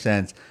too much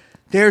sense.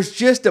 There's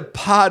just a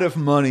pot of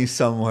money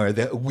somewhere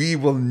that we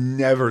will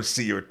never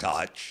see or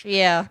touch.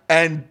 Yeah.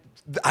 And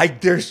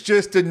there's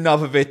just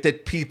enough of it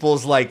that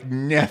people's like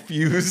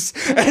nephews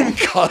and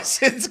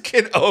cousins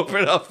can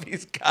open up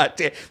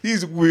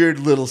these weird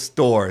little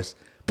stores.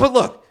 But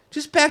look,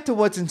 just back to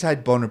what's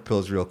inside boner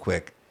pills real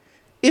quick.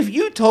 If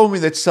you told me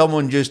that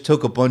someone just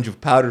took a bunch of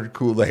powdered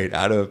Kool-Aid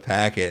out of a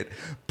packet,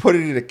 put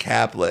it in a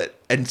caplet,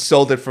 and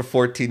sold it for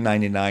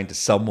 $14.99 to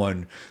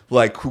someone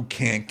like who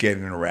can't get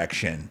an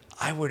erection,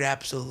 I would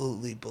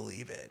absolutely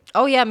believe it.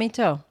 Oh, yeah, me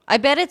too. I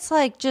bet it's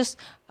like just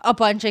a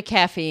bunch of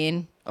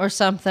caffeine or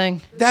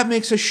something. That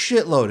makes a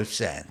shitload of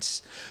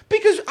sense.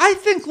 Because I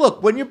think,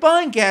 look, when you're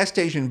buying gas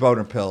station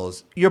boner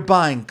pills, you're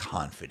buying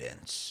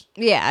confidence.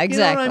 Yeah,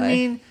 exactly. You know what I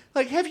mean?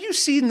 Like, have you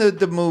seen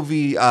the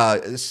movie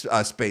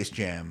Space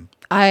Jam?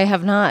 I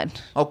have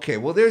not. Okay,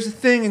 well, there's a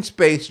thing in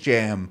Space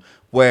Jam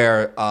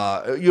where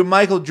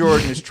Michael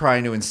Jordan is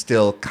trying to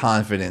instill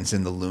confidence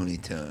in the Looney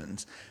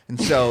Tunes. And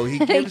so he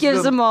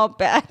gives them all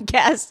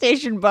gas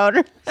station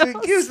boner pills. So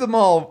he gives them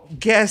all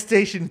gas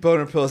station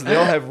boner pills, and they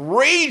all have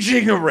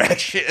raging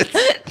erections.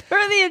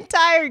 For the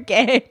entire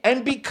game.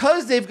 And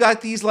because they've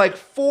got these like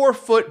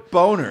 4-foot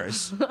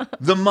boners,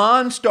 the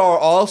Monstar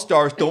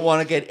All-Stars don't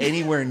want to get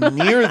anywhere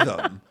near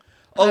them,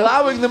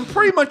 allowing them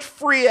pretty much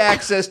free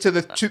access to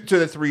the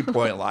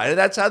 3-point line, and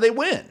that's how they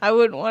win. I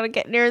wouldn't want to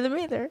get near them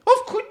either.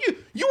 Of course,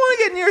 you want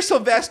to get near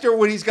Sylvester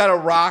when he's got a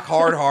rock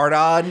hard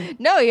on?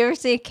 No, you ever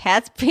see a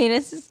cat's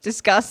penis? It's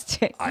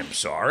disgusting. I'm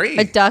sorry.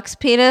 A duck's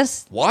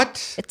penis?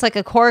 What? It's like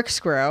a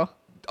corkscrew.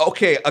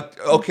 Okay.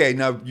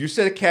 Now you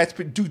said a cat's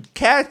penis. Do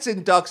cats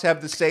and ducks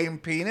have the same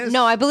penis?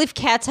 No, I believe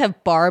cats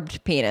have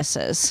barbed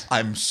penises.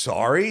 I'm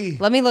sorry.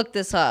 Let me look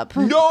this up.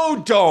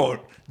 No,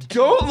 don't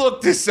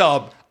look this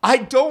up. I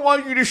don't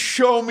want you to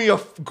show me a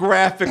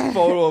graphic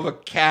photo of a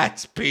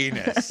cat's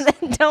penis.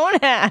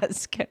 Don't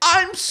ask.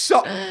 I'm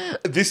sorry.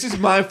 This is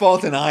my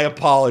fault and I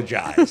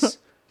apologize.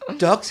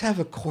 Ducks have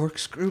a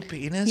corkscrew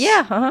penis?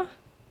 Yeah, uh-huh.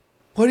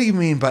 What do you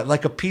mean by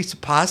like a piece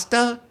of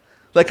pasta?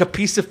 Like a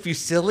piece of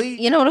fusilli?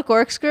 You know what a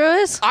corkscrew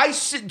is?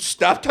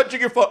 Stop touching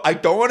your phone. I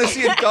don't want to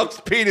see a duck's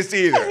penis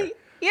either.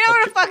 You know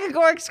what a fucking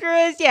corkscrew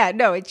is? Yeah,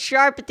 no, it's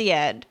sharp at the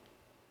end.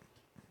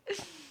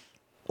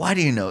 Why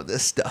do you know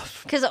this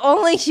stuff? Because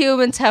only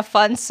humans have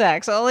fun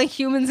sex. Only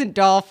humans and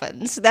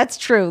dolphins. That's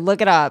true. Look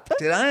it up.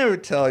 Did I ever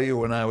tell you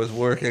when I was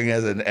working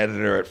as an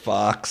editor at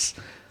Fox,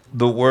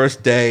 the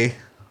worst day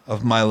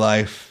of my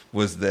life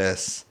was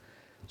this?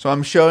 So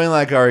I'm showing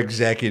like our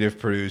executive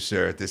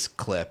producer this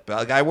clip.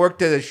 Like I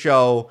worked at a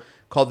show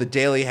called The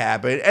Daily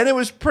Habit, and it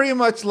was pretty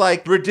much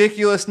like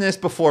ridiculousness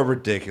before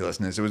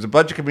ridiculousness. It was a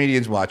bunch of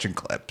comedians watching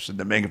clips, and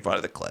they're making fun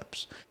of the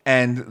clips.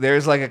 And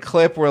there's like a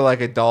clip where like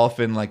a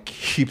dolphin like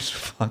keeps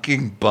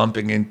fucking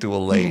bumping into a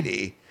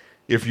lady,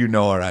 if you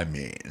know what I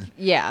mean.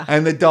 Yeah.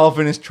 And the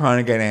dolphin is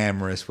trying to get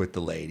amorous with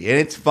the lady. And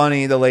it's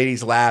funny. The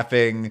lady's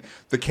laughing.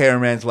 The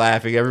cameraman's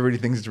laughing. Everybody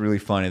thinks it's really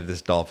funny that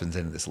this dolphin's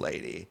into this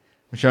lady.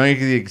 I'm showing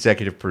you the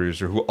executive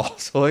producer who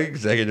also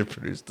executive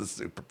produced the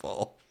Super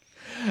Bowl.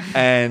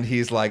 And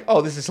he's like,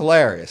 oh, this is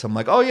hilarious. I'm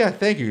like, oh, yeah,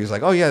 thank you. He's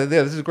like, oh, yeah,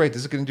 this is great.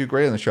 This is going to do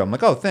great on the show. I'm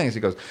like, oh, thanks.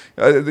 He goes,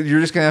 you're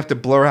just going to have to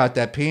blur out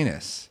that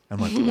penis. I'm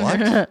like,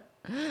 what?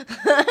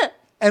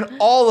 And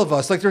all of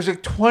us, like there's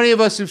like 20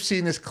 of us who've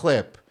seen this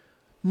clip.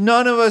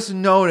 None of us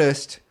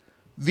noticed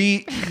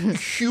the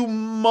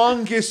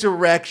humongous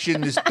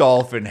erection this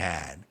dolphin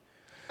had.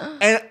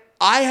 And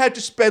I had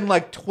to spend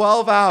like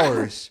 12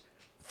 hours,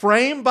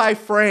 frame by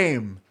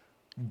frame,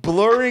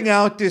 blurring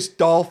out this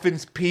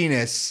dolphin's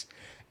penis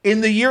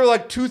in the year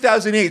like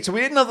 2008. So we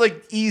didn't have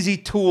like easy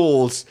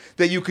tools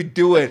that you could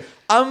do it.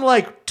 I'm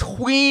like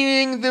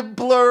tweening the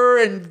blur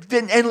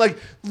and like,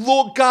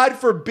 Lord, God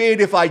forbid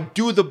if I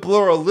do the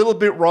blur a little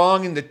bit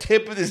wrong and the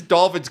tip of this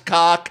dolphin's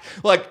cock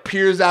like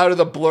peers out of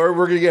the blur,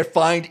 we're gonna get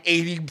fined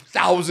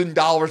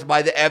 $80,000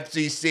 by the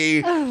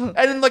FCC. And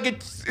then like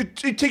it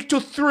takes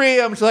till 3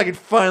 a.m. so I can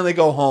finally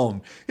go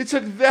home. It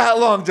took that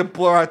long to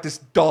blur out this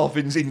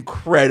dolphin's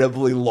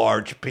incredibly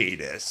large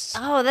penis.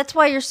 Oh, that's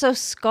why you're so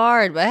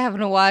scarred by having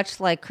to watch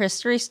like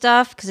Christery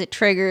stuff, because it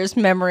triggers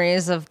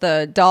memories of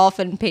the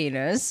dolphin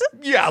penis.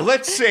 Yeah,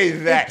 let's say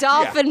that. The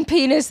dolphin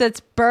penis that's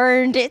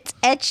burned, it's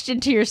etched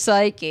into your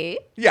psyche.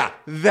 Yeah,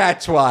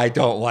 that's why I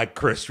don't like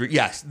Christery.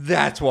 Yes,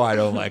 that's why I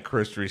don't like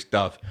Christery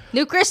stuff.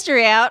 New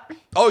Christery out.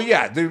 Oh,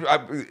 yeah.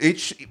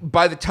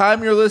 By the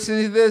time you're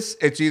listening to this,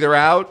 it's either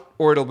out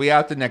or it'll be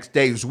out the next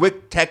day.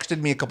 Zwick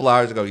texted me a couple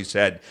hours ago. He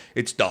said,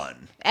 it's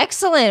done.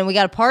 Excellent. We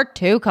got a part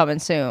 2 coming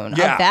soon of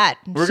that.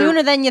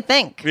 Sooner than you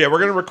think. Yeah, we're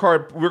gonna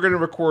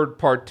record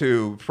part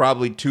 2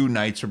 probably 2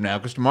 nights from now,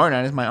 because tomorrow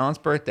night is my aunt's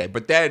birthday.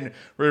 But then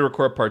we're gonna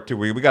record part 2.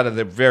 We got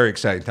a very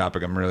exciting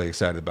topic I'm really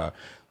excited about.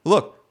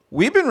 Look,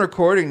 we've been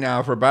recording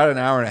now for about an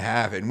hour and a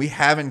half, and we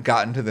haven't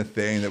gotten to the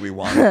thing that we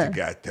wanted to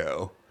get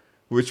to,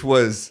 which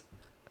was,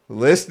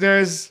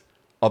 listeners,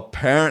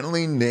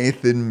 apparently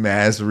Nathan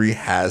Masry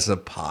has a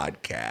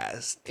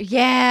podcast.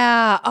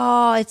 Yeah.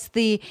 Oh, I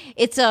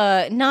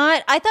thought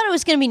it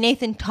was going to be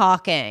Nathan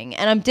talking,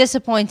 and I'm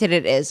disappointed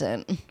it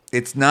isn't.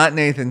 It's not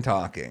Nathan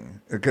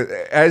talking.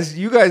 As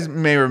you guys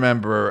may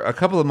remember, a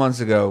couple of months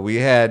ago, we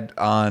had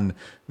on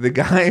the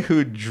guy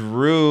who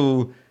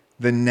drew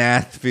the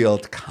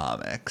Nathfield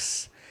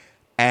comics.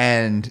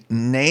 And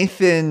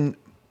Nathan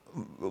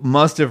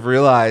must have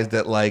realized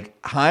that, like,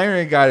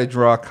 hiring a guy to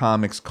draw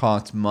comics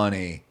costs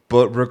money,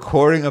 but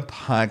recording a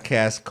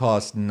podcast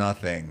costs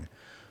nothing.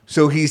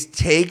 So he's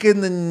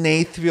taken the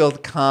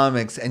Nathfield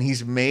comics and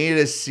he's made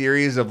a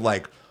series of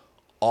like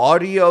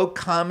audio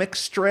comic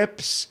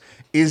strips.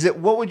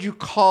 What would you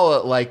call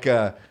it? Like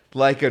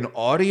an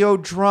audio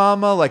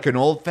drama, like an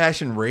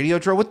old-fashioned radio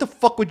drama? What the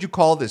fuck would you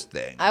call this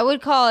thing? I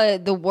would call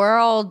it the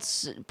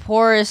world's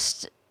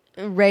poorest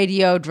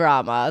radio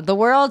drama, the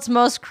world's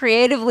most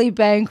creatively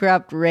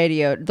bankrupt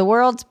radio, the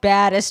world's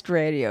baddest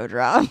radio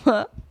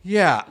drama.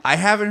 Yeah, I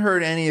haven't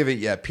heard any of it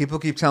yet. People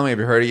keep telling me, have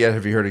you heard it yet?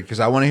 Have you heard it? Because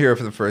I want to hear it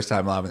for the first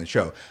time live on the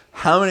show.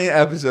 How many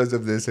episodes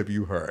of this have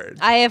you heard?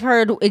 I have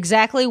heard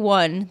exactly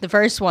one, the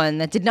first one,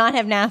 that did not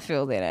have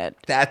Nathfield in it.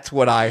 That's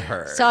what I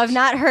heard. So I've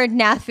not heard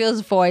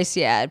Nathfield's voice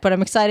yet, but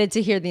I'm excited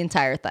to hear the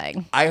entire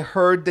thing. I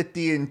heard that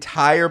the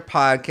entire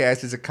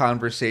podcast is a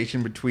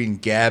conversation between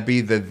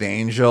Gabby the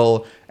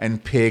Angel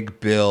and Pig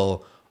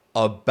Bill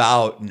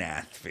about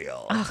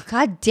Nathfield. Oh,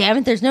 God damn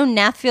it. There's no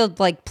Nathfield,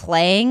 like,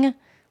 playing.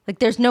 Like,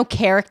 there's no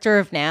character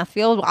of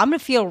Nathfield. I'm going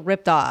to feel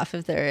ripped off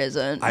if there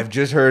isn't. I've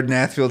just heard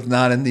Nathfield's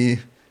not in the...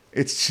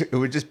 It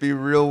would just be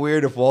real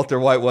weird if Walter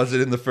White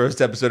wasn't in the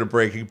first episode of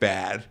Breaking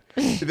Bad.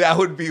 That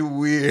would be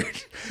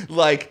weird.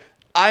 Like,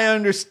 I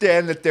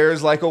understand that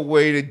there's like a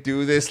way to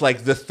do this,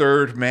 like the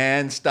third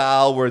man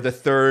style, where the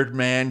third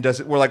man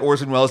doesn't... Where like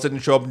Orson Welles doesn't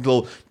show up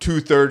until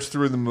 2/3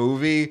 through the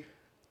movie.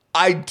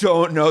 I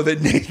don't know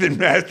that Nathan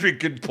Masry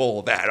could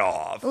pull that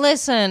off.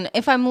 Listen,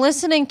 if I'm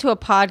listening to a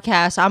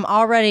podcast, I'm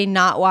already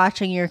not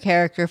watching your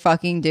character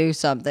fucking do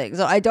something.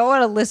 So I don't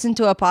want to listen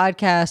to a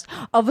podcast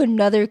of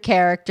another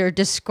character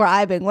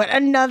describing what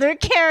another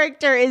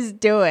character is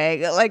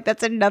doing. Like,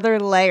 that's another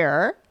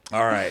layer.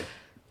 All right.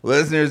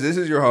 Listeners, this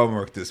is your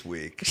homework this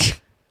week.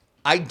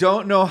 I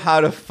don't know how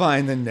to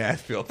find the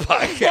Nathfield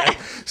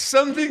podcast.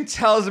 Something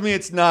tells me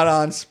it's not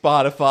on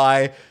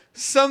Spotify.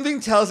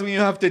 Something tells me you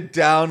have to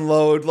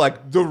download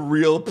like the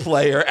Real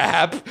Player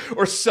app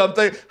or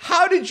something.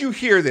 How did you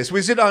hear this?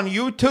 Was it on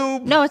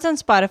YouTube? No, it's on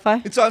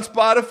Spotify. It's on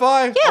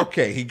Spotify? Yeah.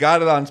 Okay, he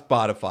got it on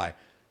Spotify.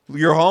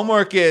 Your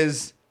homework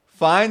is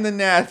find the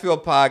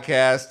Nathfield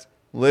podcast,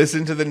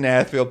 listen to the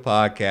Nathfield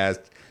podcast.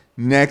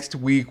 Next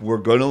week, we're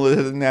going to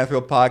listen to the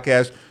Nathfield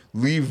podcast.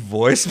 leave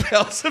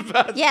voicemails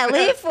about Yeah, that.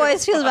 leave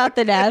voicemails about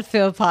the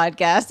Natfield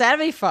podcast. That'd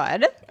be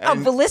fun.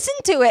 But listen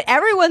to it.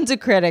 Everyone's a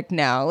critic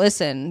now.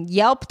 Listen,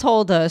 Yelp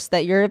told us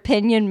that your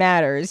opinion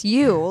matters.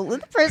 You, the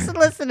person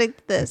listening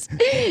to this,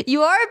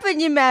 your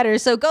opinion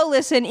matters. So go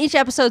listen. Each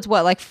episode's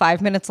what, like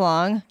 5 minutes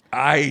long?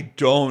 I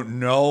don't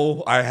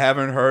know. I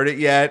haven't heard it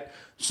yet.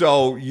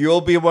 So you'll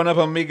be one of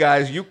them, me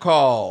guys. You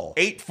call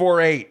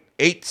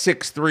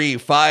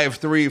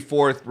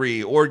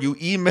 848-863-5343, or you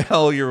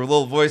email your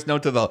little voice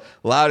note to the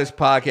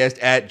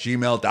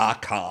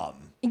loudestpodcast@gmail.com.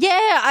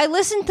 Yeah, I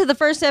listened to the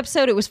first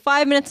episode. It was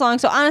 5 minutes long.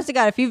 So honest to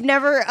God, if you've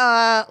never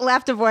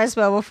left a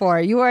voicemail before,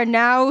 you are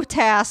now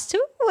tasked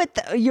with,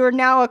 you're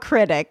now a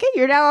critic.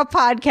 You're now a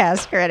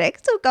podcast critic.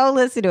 So go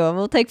listen to him.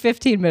 It'll take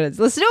 15 minutes.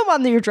 Listen to him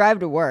on your drive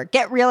to work.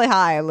 Get really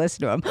high and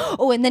listen to him.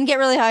 Oh, and then get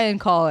really high and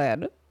call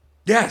in.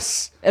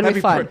 Yes. It'll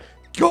be fun.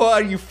 Go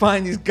out and you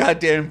find these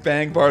goddamn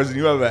bang bars and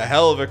you have a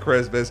hell of a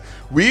Christmas.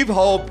 We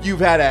hope you've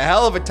had a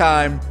hell of a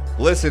time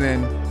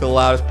listening to the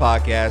Loudest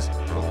Podcast.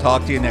 We'll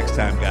talk to you next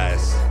time,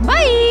 guys.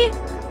 Bye.